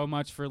again so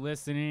much for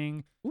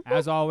listening.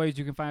 As always,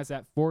 you can find us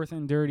at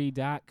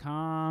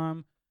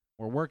fourthanddirty.com.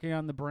 We're working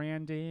on the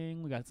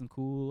branding. We got some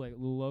cool like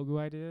little logo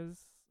ideas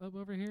up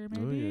over here,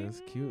 maybe. Oh, yeah,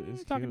 it's cute,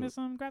 it's Talking to cute.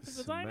 some graphic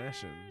designers,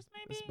 Smashing.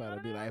 maybe. It's about I to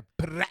don't be know.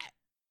 like,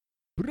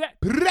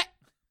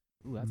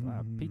 Ooh, that's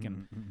loud.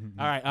 Peeking.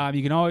 All right.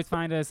 You can always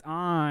find us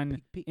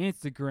on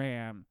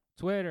Instagram,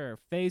 Twitter,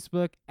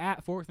 Facebook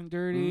at Fourth and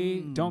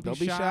Dirty. Don't be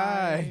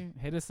shy.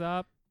 Hit us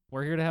up.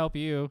 We're here to help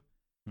you.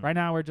 Right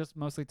now, we're just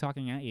mostly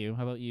talking at you.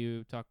 How about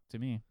you talk to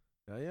me?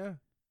 Oh, yeah.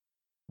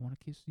 I want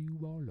to kiss you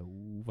all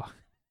over.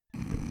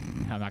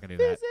 I'm not gonna do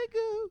that.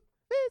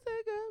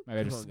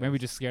 Physical. Maybe we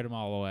just scared them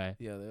all away.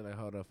 Yeah, they're like,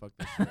 hold up, fuck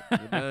this shit.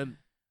 We're done.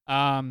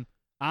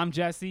 I'm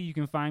Jesse. You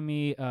can find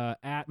me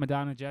at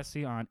Madonna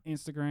Jesse on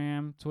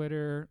Instagram,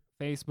 Twitter,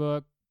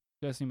 Facebook.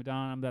 Jesse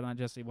Madonna. I'm Madonna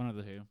Jesse. One of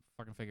the two.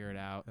 Fucking figure it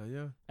out. Hell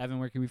yeah. Evan,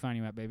 where can we find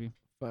you at, baby?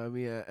 Find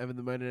me at Evan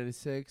the Mighty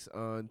 96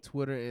 on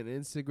Twitter and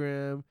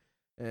Instagram,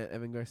 and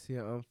Evan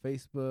Garcia on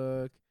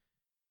Facebook.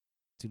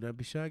 Do not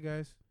be shy,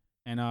 guys.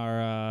 And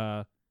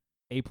our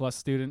A+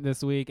 student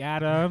this week,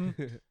 Adam.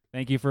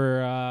 Thank you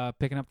for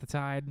picking up the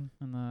tide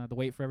and the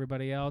weight for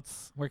everybody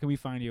else. Where can we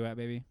find you at,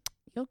 baby?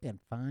 You can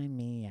find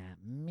me at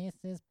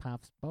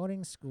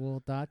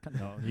mrspopsboatingschool.com.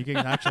 No, you can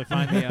actually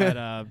find me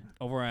at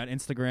over at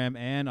Instagram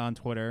and on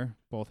Twitter,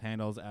 both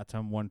handles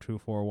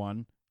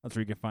atom1241. That's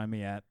where you can find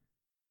me at.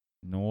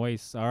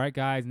 Nice. All right,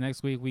 guys.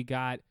 Next week we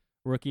got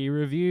rookie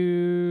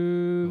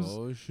reviews.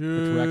 Oh, shit.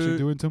 Which we're actually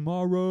doing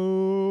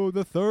tomorrow,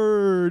 the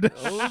 3rd.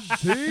 Oh,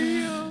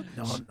 damn.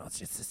 No, it's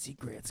just a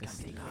secret. It's going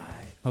to be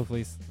live.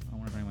 Hopefully, I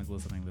wonder if anyone's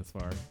listening this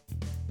far.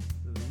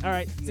 All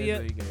right, You see guys ya.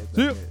 know you guys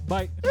See ya. okay.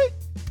 Bye.